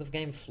want. Let the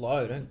game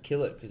flow. Don't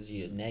kill it because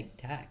you neg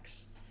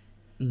tax.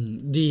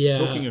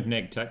 Talking of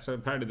neg tax,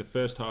 apparently the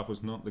first half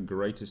was not the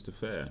greatest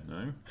affair,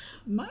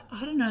 no?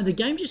 I don't know. The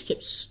game just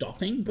kept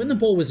stopping. When the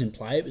ball was in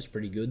play, it was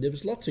pretty good. There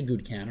was lots of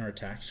good counter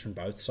attacks from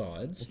both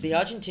sides. It's the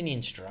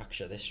Argentinian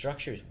structure. Their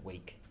structure is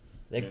weak.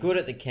 They're good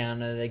at the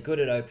counter. They're good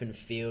at open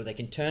field. They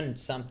can turn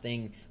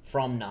something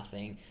from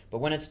nothing. But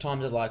when it's time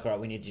to like, all right,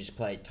 we need to just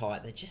play it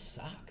tight, they just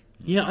suck.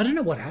 Yeah, I don't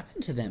know what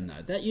happened to them,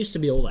 though. That used to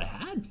be all they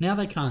had. Now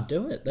they can't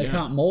do it. They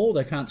can't maul.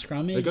 They can't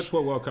scrummage. They got to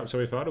a World Cup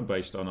semi-final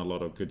based on a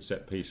lot of good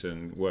set piece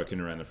and working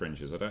around the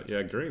fringes. I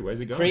agree. Where's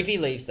he going? Creevy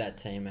leaves that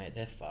team, mate.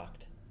 They're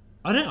fucked.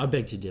 I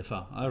beg to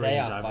differ. I They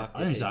think are fucked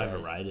if he's he goes.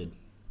 overrated.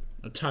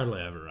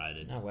 Totally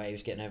overrated. No way. He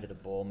was getting over the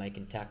ball,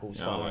 making tackles,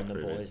 I firing like the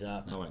Creevy. boys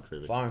up. I like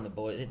Creevy. Firing the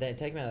boys. They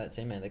take him out of that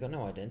team, man. They got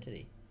no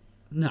identity.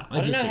 No,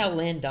 I don't know how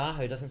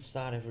Landaho doesn't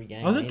start every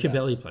game. I thought either.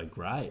 Cabelli played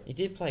great. He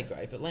did play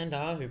great, but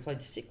Landaho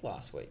played sick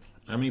last week.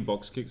 How many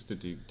box kicks did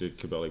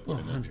Cabelli put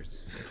in there?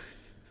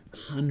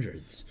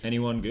 Hundreds.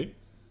 Anyone good?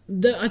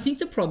 I think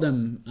the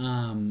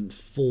problem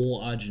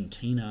for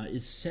Argentina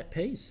is set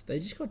piece. They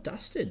just got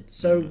dusted.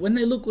 So when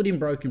they look good in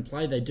broken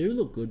play, they do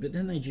look good, but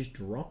then they just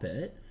drop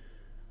it,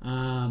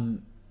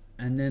 and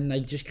then they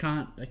just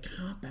can't. They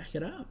can't back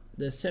it up.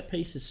 The set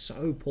piece is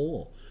so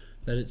poor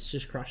that it's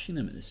just crushing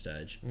them at this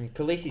stage.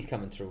 Khaleesi's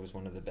coming through as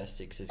one of the best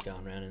sixers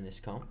going around in this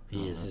comp.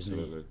 He is, isn't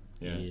he? Absolutely.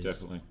 Yeah, He is.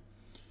 definitely.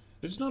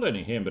 It's not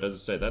only him, but as I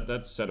say,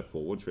 that's set of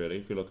forwards really.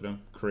 If you look at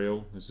him,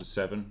 Creel is a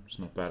 7. It's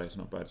not bad. It's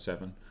not bad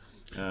 7.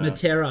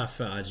 Matera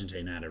for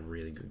Argentina had a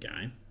really good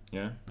game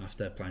Yeah.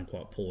 after playing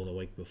quite poor the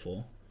week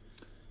before.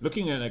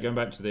 Looking at going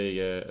back to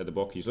the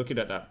Bockies, looking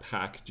at that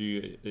pack, do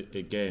you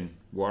again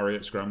worry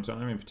at scrum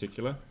time in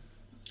particular?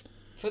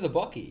 For the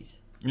Bockies.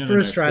 For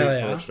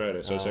Australia. For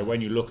Australia. So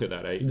when you look at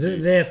that 8,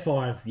 They're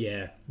 5,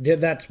 yeah.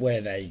 That's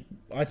where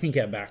I think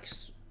our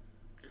back's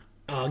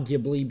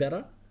arguably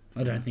better.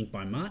 I don't think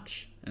by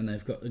much. And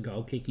they've got the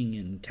goal kicking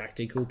and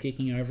tactical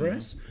kicking over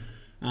us.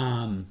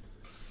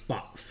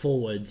 But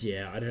forwards,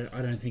 yeah,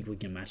 I don't think we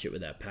can match it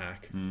with that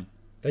pack.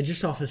 They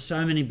just offer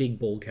so many big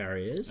ball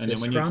carriers. And Their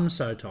then when scrum's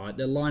so tight.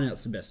 Their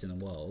lineout's the best in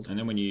the world. and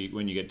then when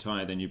you get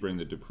tired, then you bring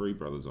the Dupree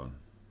brothers on.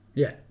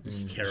 Yeah,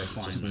 it's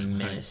terrifying.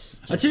 Menace.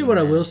 I tell you what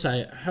I will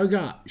say,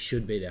 Hogarth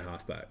should be their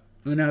halfback.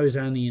 I know he's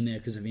only in there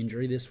because of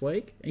injury this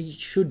week. He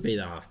should be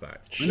the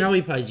halfback. I know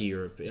he plays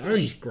Europe. I think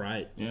he's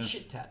great. Yeah.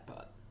 Shit tat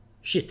butt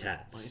Shit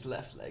tats. on his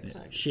left leg. So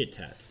good. Shit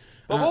tats.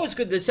 But what was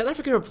good, the South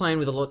Africa were playing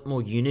with a lot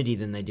more unity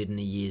than they did in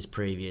the years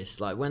previous.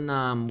 Like when,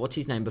 what's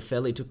his name,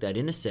 Buffelli took that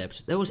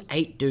intercept, there was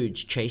 8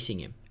 dudes chasing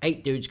him.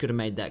 8 dudes could have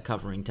made that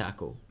covering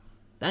tackle.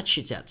 That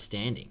shit's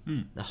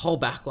outstanding. The whole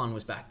back line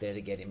was back there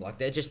to get him. Like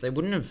they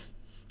would have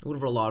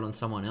relied on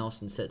someone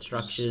else and set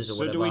structures or So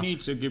whatever. do we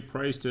need to give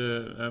praise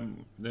to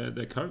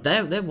their coach?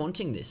 They're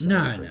wanting this. South No,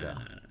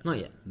 Africa. Not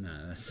yet. No,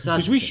 that's...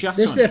 Because we shut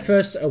This is on their him.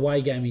 first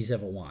away game he's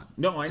ever won.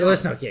 No, I So know.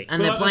 let's not get...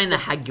 And they're playing the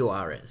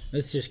Jaguares.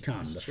 Let's just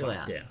calm the Chill fuck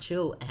out. down.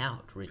 Chill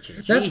out,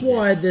 Richard. That's Jesus.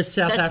 why the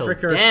South Settle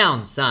Africa-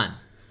 down, son.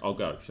 I'll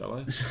go, shall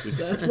I? Just-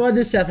 That's why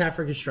the South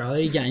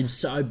Africa-Australia game's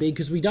so big,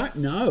 because we don't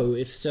know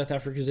if South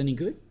Africa's any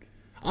good.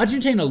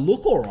 Argentina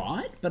look all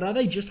right, but are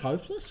they just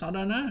hopeless? I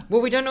don't know.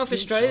 Well, we don't know if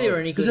Australia are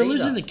any good Because they're either.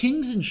 losing the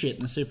Kings and shit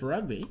in the Super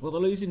Rugby. well,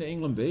 they're losing to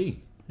England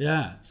B.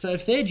 Yeah. So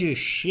if they're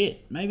just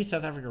shit, maybe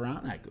South Africa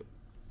aren't that good.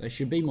 They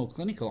should be more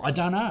clinical. I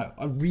don't know.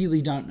 I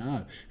really don't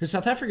know. Because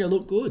South Africa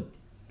look good,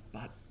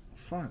 but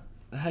fuck,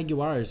 the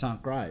Jaguares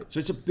aren't great. So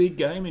it's a big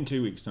game in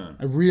 2 weeks' time.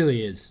 It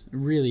really is. It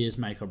really is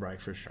make or break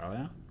for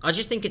Australia. I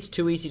just think it's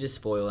too easy to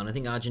spoil, and I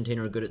think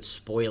Argentina are good at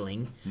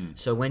spoiling.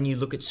 So when you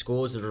look at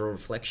scores that are a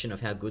reflection of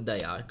how good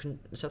they are,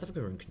 South Africa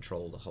are in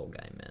control the whole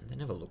game, man. They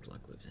never looked like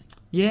losing.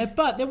 Yeah,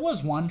 but there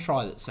was one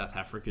try that South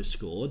Africa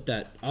scored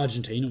that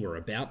Argentina were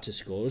about to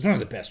score. It was one of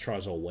the best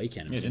tries all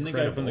weekend. It Yeah, was didn't they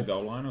incredible. go from the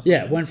goal line or something?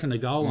 Yeah, it went from the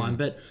goal line.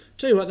 But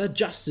tell you what, that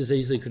just as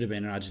easily could have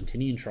been an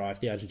Argentinian try if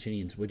the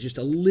Argentinians were just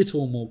a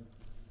little more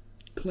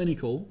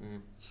clinical.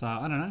 So,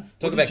 I don't know.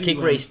 Talk did about you, kick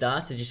um,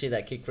 restarts. Did you see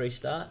that kick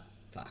restart?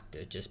 Fuck,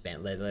 dude, just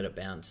let it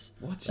bounce.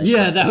 What?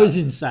 Yeah, that was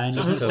insane.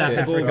 Just South let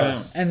the ball Africa.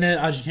 bounce. And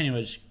the Argentina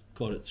just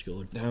got it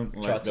scored. Don't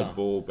Try let the time.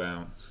 ball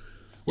bounce.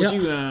 What Yeah.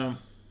 do you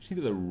think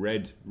of the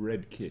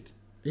red kit?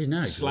 Yeah,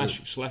 no,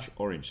 Slash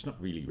orange. It's not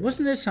really red.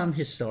 Wasn't there some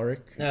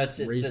historic No, it's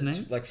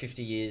reasoning? like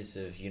 50 years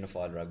of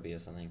unified rugby or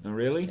something. Oh,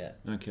 really? Yeah.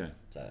 Okay.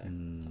 So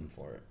I'm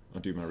for it. I'll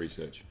do my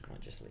research. I'll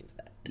just leave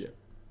that.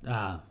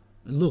 Yeah.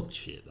 It looked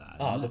shit, though.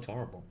 Oh, it didn't looked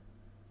horrible.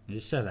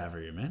 It's South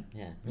Africa, man.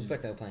 Yeah, looked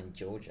like they were playing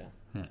Georgia.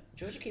 Yeah.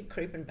 Georgia keep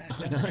creeping back.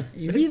 I know.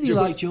 You really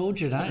like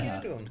Georgia, What don't are you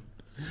you? doing?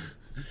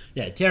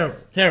 Yeah,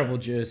 terrible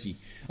jersey.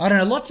 I don't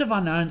know, lots of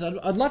unknowns.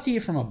 I'd love to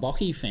hear from a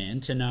Bocky fan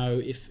to know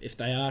if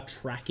they are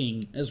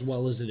tracking as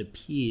well as it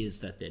appears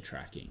that they're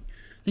tracking.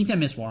 I think they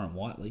miss Warren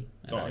Whiteley.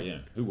 Oh, yeah.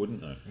 Who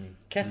wouldn't know?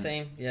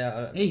 Kasim,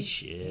 yeah. He's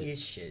He shit.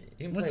 is shit.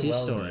 He didn't What's play his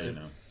well. story? You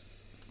know.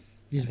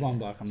 He's one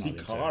bloke I'm See, not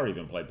into. Carr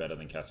even played better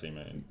than Kasim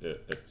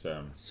at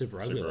Super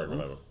Rugby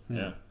level.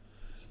 Yeah.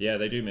 Yeah,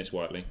 they do miss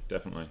Whiteley,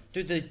 definitely.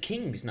 Dude, the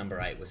Kings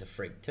number 8 was a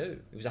freak too.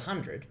 It was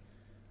 100.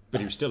 But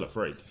he was still a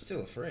freak.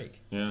 Still a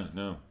freak. Yeah,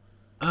 no.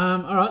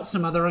 All right,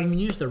 some other rugby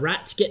news. The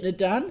Rats getting it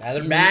done The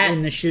in Rats.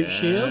 the Shoot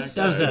Shield.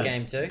 That was Good a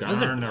game too. that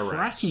was a Garner Rats.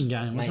 cracking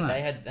game, Mate, wasn't they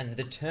it? had, and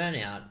the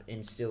turnout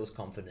instills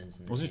confidence.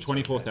 In the Was it future.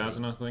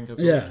 24,000, I think?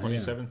 Yeah,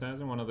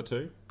 27,000, one of the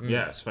two?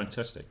 Yeah, it's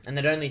fantastic. And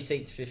it only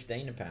seats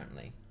 15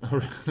 apparently.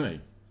 Oh,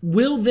 really?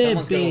 Will there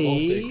Someone's got a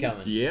lawsuit be?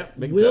 coming. Yeah,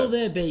 big Will time.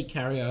 there be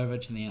carryover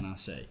to the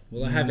NRC?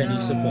 Will it have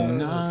any support?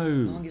 No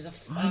No. one gives a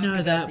fuck I know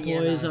about that, the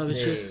boys. I was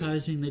NRC. just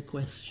posing the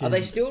question. Are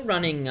they still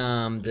running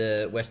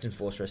the Western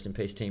Force Rest in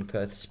Peace team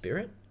Perth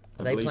Spirit?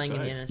 Are I they believe playing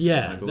so. in the NRC? I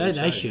Yeah, believe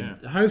they so, should.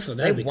 yeah. Hopefully,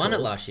 They that'd be won cool.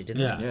 it last year,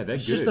 didn't Yeah, they? Yeah, they're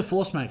it's just good. the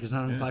Force Makers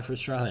not even play for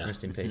Australia.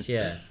 Rest in peace.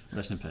 Yeah.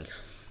 Rest in peace.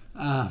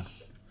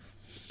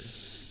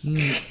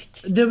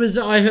 There was.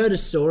 I heard a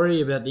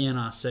story about the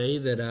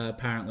NRC that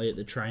apparently at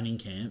the training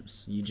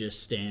camps you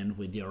just stand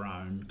with your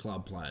own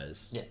club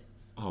players, Yeah.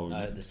 Oh,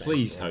 I heard the same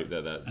please story. hope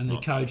that that's and the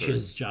not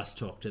coaches just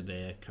talk to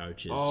their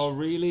coaches. true. Oh,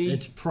 really?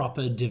 It's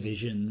proper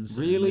divisions.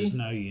 and Really? there's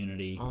no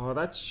unity, Oh,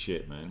 that's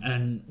shit, man.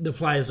 and the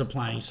players are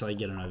playing so they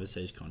get an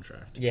overseas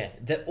contract. Yeah,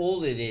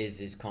 all it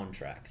is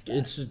contracts.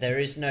 There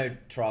is no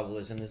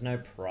tribalism. There's no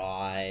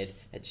pride.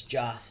 It's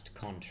just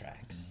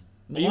contracts.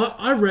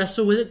 I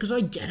wrestle with it because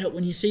I get it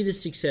when you see the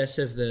success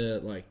of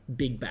the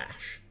Big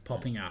Bash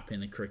popping up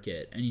in the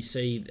cricket, and you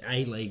see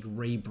A-League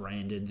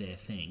rebranded their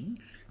thing,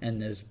 and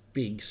there's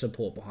big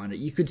support behind it.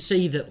 You could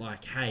see that,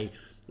 hey,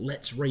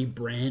 let's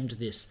rebrand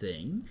this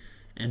thing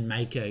and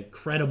make a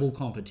credible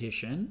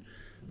competition.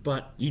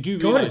 But You do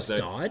God, realise, it's though,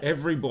 died.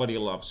 everybody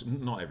loves,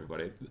 not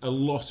everybody, a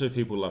lot of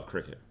people love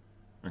cricket,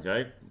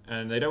 okay?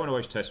 And they don't want to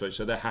watch Test match,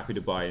 so they're happy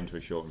to buy into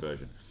a shortened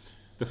version.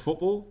 The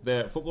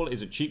football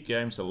is a cheap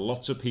game, so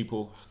lots of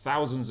people,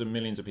 thousands and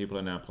millions of people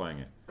are now playing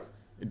it.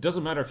 It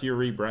doesn't matter if you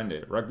rebrand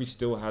it. Rugby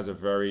still has a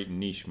very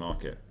niche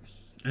market.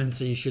 And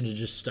so you should have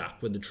just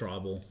stuck with the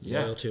tribal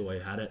Yeah. loyalty where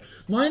you had it.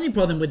 My only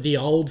problem with the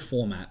old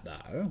format,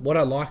 though, what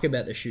I like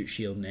about the Shoot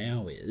Shield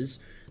now is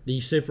the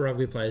Super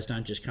Rugby players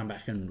don't just come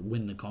back and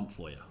win the comp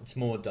for you. It's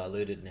more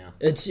diluted now.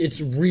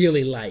 It's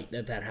really late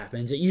that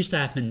happens. It used to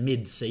happen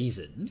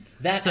mid-season.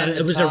 That So and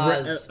it was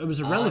Tars it was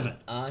irrelevant.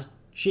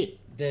 Shit.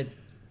 Shit.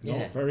 Yeah.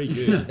 Not very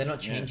good. They're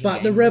not changing.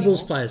 But the games Rebels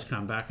anymore. players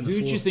come back. And the Who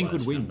do you Force think would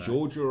players win, come back.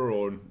 Georgia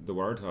or the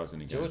Waratahs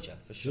in a game? Georgia,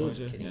 for sure.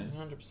 Georgia, Kidding,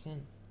 yeah. 100%.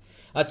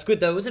 It's good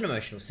though. It was an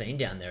emotional scene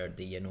down there at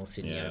the North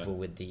Sydney Yeah. Oval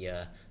with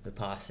the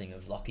passing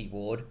of Lockie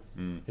Ward,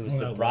 who was Oh,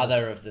 the that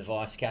brother of the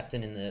vice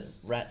captain in the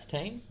Rats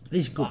team.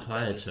 He's a good Fuck,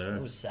 player, that was, too.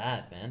 That was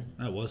sad, man.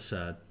 That was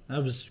sad.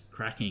 That was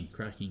cracking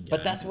game.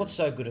 But that's what's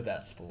so good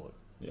about sport.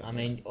 Yeah. I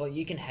mean,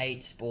 you can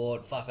hate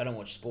sport. Fuck, I don't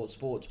watch sport.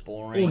 Sport's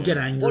boring. Or get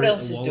angry What at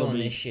else the is doing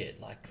Wallabies. this shit?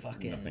 Like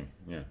fucking Nothing.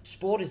 Yeah,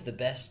 sport is the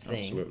best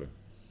thing absolutely.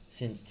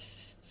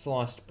 since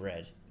sliced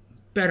bread.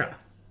 better.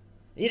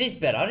 It is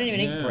better. I don't even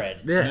eat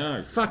bread. Yeah.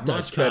 No, Fuck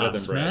those much better carbs,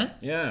 than bread. man.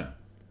 Yeah,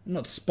 I'm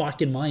not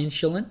spiking my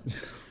insulin.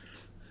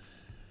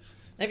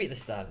 Maybe at the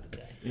start of the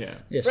day. yeah.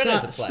 Yeah, Bread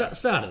has a start, place.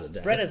 start of the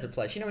day. Bread has a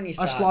place. You know when you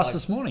I start. sliced like,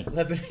 this morning.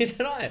 Lebanese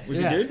and I. Was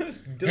Yeah. it good? It was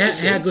How, delicious.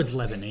 how good's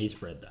Lebanese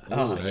bread, though?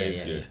 Oh, That yeah, is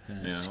yeah, good.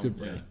 yeah. It's good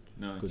bread.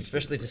 No,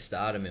 Especially to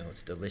start a meal,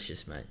 it's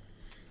delicious, mate.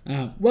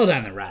 Well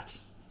done, the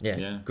Rats. Yeah.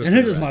 Yeah. Good And for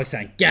who the doesn't like Rats.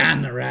 saying,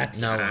 "Gan the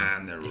Rats"? No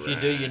And one. the If you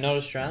do, you're not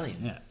Australian.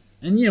 Yeah.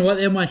 And you know what?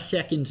 They're my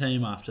second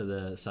team after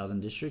the Southern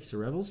Districts, the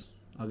Rebels.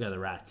 I'll go the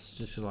Rats,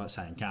 just 'cause I like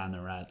saying "Gan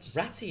the Rats."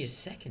 Rats are your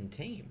second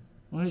team.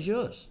 Well, who's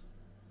yours?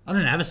 I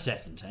don't have a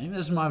second team.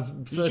 This is my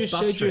first just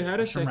bus said you trip had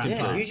a from second Ram team.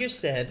 Yeah, Park. you just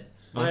said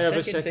my I have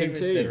a second second team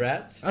is the team.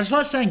 Rats. I just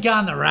like saying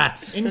 "Gan the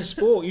Rats." in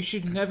sport, you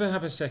should never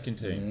have a second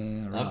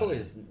team. I've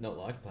always not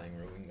liked playing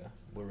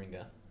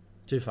Warringah.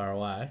 Too far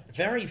away.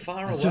 Very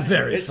far It's away.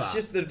 very it's far.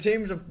 just the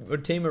team's a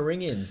team of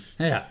ring-ins.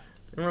 Yeah.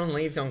 Everyone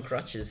leaves on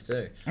crutches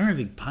too. I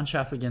remember a big punch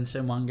up against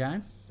them one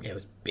game. Yeah, it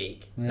was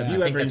big. Yeah. Have I you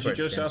think ever that's where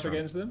injured it stems yourself from.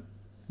 against them?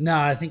 No,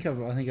 I think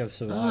I've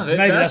survived. Oh,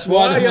 Maybe that's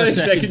why they're you're my the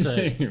second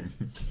team.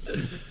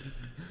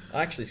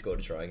 I actually scored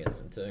a try against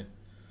them too.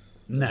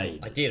 No, you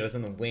I didn't. did. I was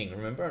on the wing,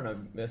 remember? And I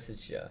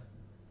messaged you.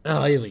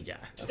 Oh, here we go.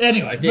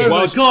 Anyway, did. oh my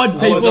Whilst- God, I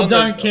was people on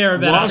the- don't care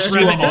about Whilst us you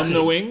were on reminiscing.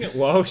 the wing,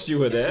 whilst you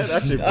were there,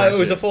 that's Oh, impressive. it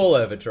was a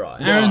fallover try.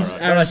 Aaron's, Yeah,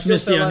 right. Aaron But I still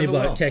Smith's the fell only over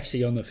bloke well.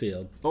 texting on the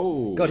field.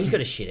 Oh, God, he's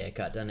got a shit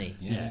haircut, doesn't he?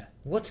 Yeah.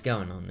 What's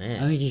going on there?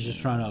 I think he's just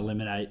trying to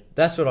eliminate.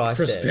 That's what I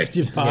said.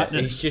 Prospective Yeah,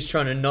 partners. he's just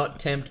trying to not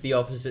tempt the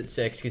opposite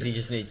sex because he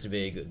just needs to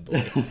be a good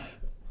boy.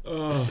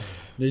 Oh,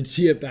 Let's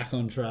get back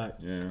on track.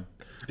 yeah.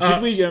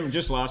 Should we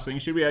just last thing?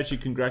 Should we actually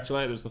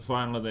congratulate? It was the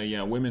final of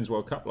the Women's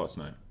World Cup last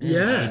night.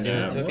 Yeah, New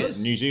Zealand took it it.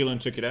 was. New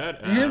Zealand took it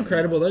out. How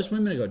incredible! Those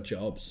women have got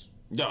jobs,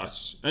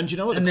 Yes, and do you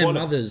know what? and the their quali-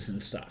 mothers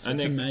and stuff. and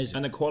It's the, amazing.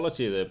 And the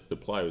quality of the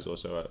play was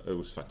also it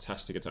was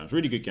fantastic at times.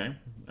 Really good game.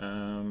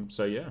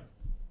 So yeah,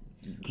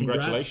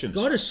 congratulations.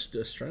 God,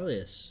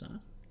 Australia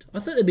sucked. I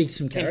thought there'd be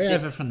some Came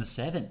carryover sixth. from the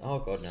 7. Oh,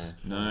 God,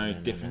 no. No,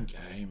 different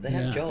game. They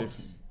have Yeah.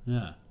 jobs.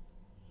 Yeah.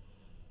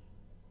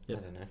 I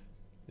don't know.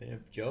 They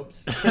have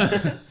jobs.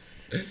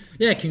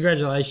 Yeah,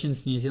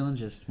 congratulations, New Zealand,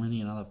 just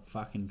winning another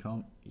fucking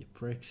comp, you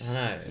pricks. I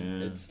know.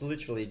 It's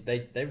literally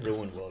they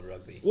ruined world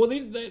rugby. Well, they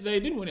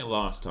didn't win it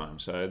last time,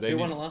 so they Who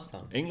won it last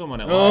time? England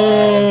won it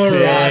Oh, last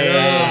time.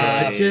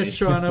 right. Hey. Just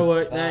trying to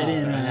work that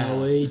in, Far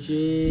are we?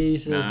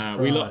 Jesus Nah,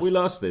 Christ. we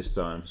lost this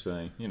time,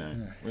 so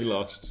we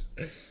lost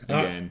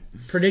again.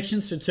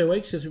 Predictions for 2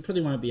 weeks, because we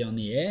probably won't be on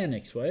the air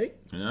next week.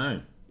 I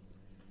know.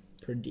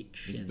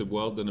 Prediction. Is the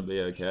world going to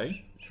be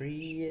okay?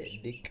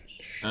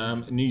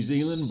 Prediction. New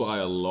Zealand by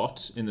a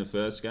lot in the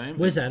first game.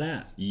 Where's that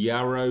at?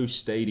 Yarrow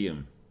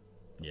Stadium.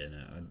 Yeah,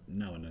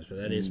 no one knows where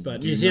that is,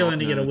 but Do New not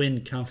Zealand are going to know.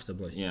 win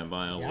comfortably. Yeah,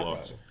 by a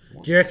lot.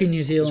 Do you reckon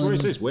New That's where it Zealand...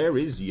 says. Where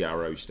is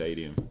Yarrow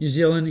Stadium? New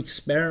Zealand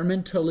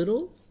experiment a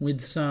little with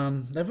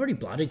some... They've already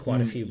blooded quite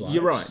a few blokes.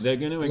 You're right. They're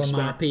going to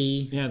experiment.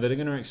 Lamapi. Yeah, they're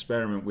going to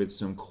experiment with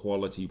some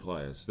quality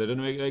players. They're going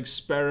to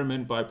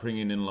experiment by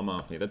bringing in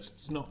Lamapi.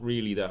 It's not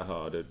really that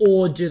hard.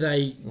 Or do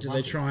they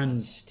try and...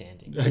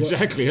 Standing.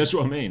 Exactly, that's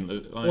what I mean.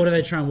 Or do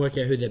they try and work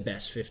out who their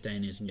best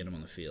 15 is and get them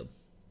on the field?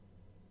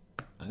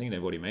 I think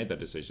they've already made that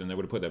decision. They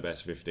would have put their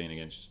best 15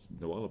 against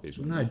the Wallabies.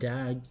 wouldn't No, they?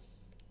 Dag.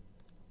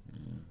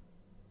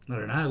 I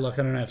don't know. Like,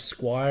 I don't know if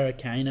Squire,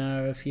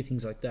 Kano, a few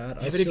things like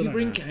that. Yeah, but if you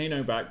bring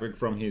Kano back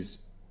from his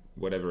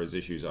whatever his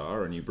issues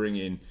are, and you bring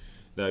in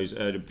those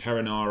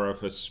Perinara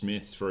for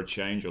Smith for a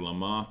change, or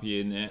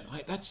Lamapi in there,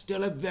 that's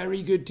still a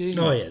very good team.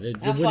 Oh, yeah, they're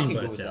How winning fucking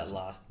good both was that thousand.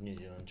 last New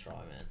Zealand try,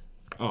 man?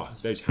 Oh,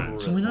 those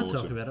hands. Can we not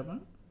awesome. talk about it,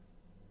 mate?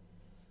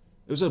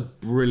 It was a I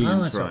brilliant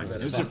wanna try. talk about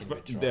It it. was Fucking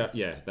good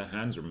try. the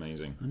hands are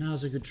amazing. I know it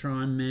was a good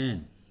try,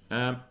 man.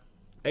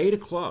 8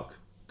 o'clock.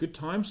 Good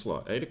time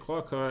slot. 8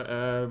 o'clock.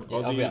 Aussie.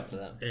 I'll be up for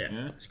that. Yeah,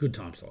 Yeah. it's a good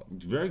time slot.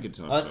 Very good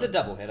time Oh, it's the slot.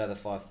 double header, the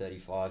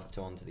 5:35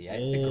 to on to the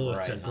 8.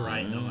 It's a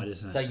great night,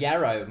 isn't So it?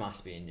 Yarrow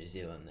must be in New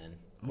Zealand then.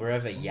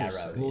 Wherever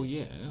Yarrow is. Well,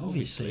 yeah,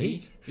 Obviously.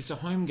 obviously. It's a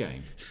home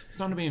game. It's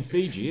not going to be in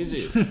Fiji, is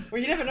it? Well,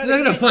 you never know.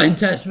 They're going to play in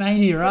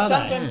Tasmania, But are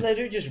sometimes they?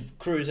 they do just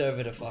cruise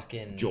over to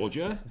fucking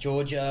Georgia?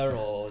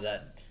 or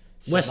that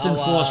Western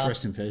Samoa. Force,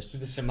 rest in peace.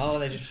 The Samoa,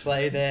 they just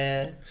play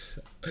there.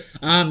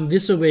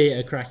 This will be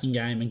a cracking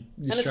game. And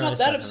it's not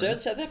that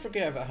absurd. South Africa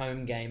have a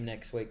home game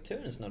next week too,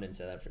 and it's not in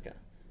South Africa.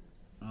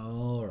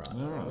 All right.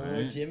 All Oh,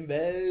 right.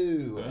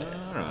 Jimbo.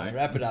 All right.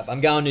 Wrap it up.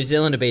 I'm going New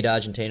Zealand to beat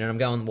Argentina, and I'm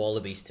going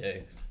Wallabies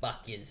too.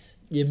 Fuck yes.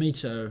 Yeah, me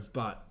too,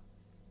 but...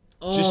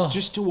 Oh,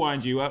 Just to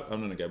wind you up, I'm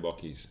going to go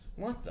Bockies.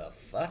 What the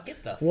fuck?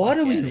 Get the why fuck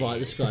do we outta invite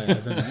here. this guy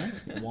over,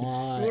 man? You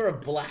Why? wore a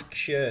black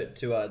shirt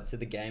to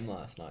the game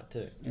last night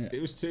too. It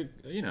was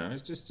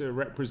it's just a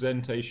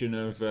representation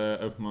of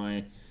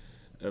my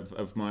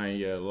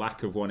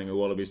lack of wanting the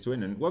Wallabies to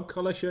win. And what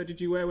colour shirt did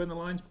you wear when the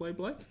Lions played,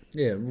 Blake?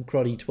 Yeah,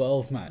 Crotty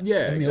 12, mate.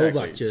 Yeah, Give me exactly. All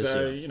Black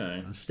jersey.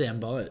 So I stand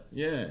by it.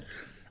 yeah.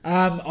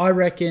 I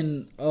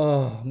reckon.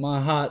 Oh,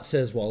 my heart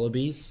says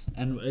Wallabies,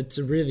 and it's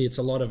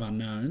a lot of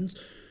unknowns.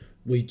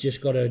 We've just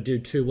got to do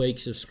 2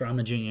 weeks of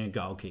scrummaging and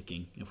goal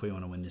kicking if we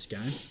want to win this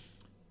game.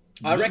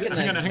 I reckon.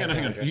 Hang on.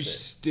 You address it.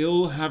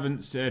 still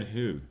haven't said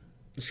who.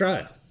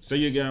 Australia, So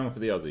you're going for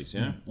the Aussies,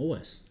 yeah?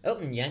 always.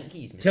 Elton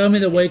Yankees. Tell me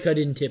the week I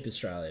didn't tip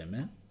Australia,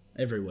 man.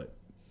 Every week.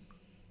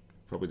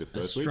 Probably the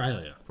first week.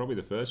 Australia. Probably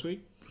the first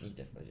week. He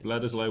definitely did.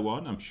 Bledisloe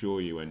won. I'm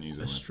sure you went New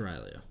Zealand.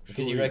 Australia.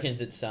 Because he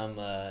reckons it's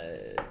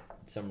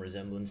some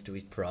resemblance to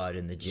his pride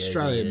in the jersey.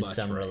 Australia There's by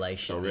some 3.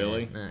 relation. Oh,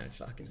 really? there. No, it's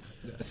fucking.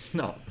 It's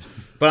not.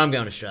 But I'm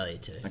going Australia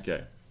too.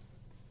 Okay.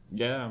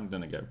 Yeah, I'm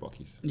gonna go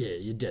Bockies. Yeah,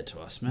 you're dead to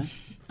us, man.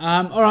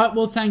 All right,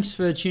 well, thanks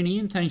for tuning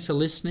in. Thanks for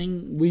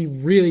listening. We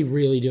really,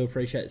 really do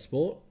appreciate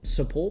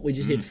support. We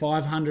just hit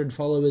 500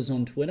 followers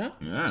on Twitter.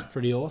 Yeah. It's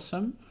pretty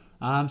awesome.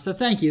 So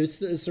thank you. It's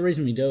the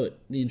reason we do it,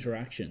 the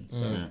interaction.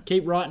 So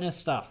keep writing us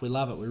stuff. We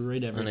love it. We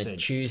read On a everything.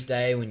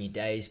 Tuesday when your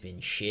day's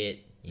been shit,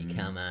 you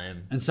come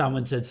home. And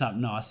someone said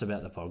something nice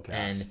about the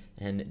podcast.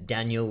 And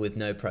Daniel with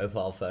no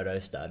profile photo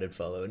started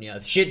following you.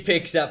 Shit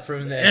picks up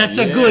from there. That's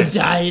a good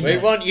day. isn't We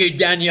it? want you,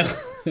 Daniel.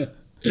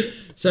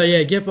 So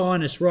yeah, get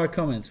behind us. Write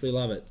comments. We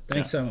love it.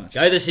 Thanks so much.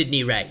 Go the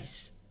Sydney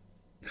Rays.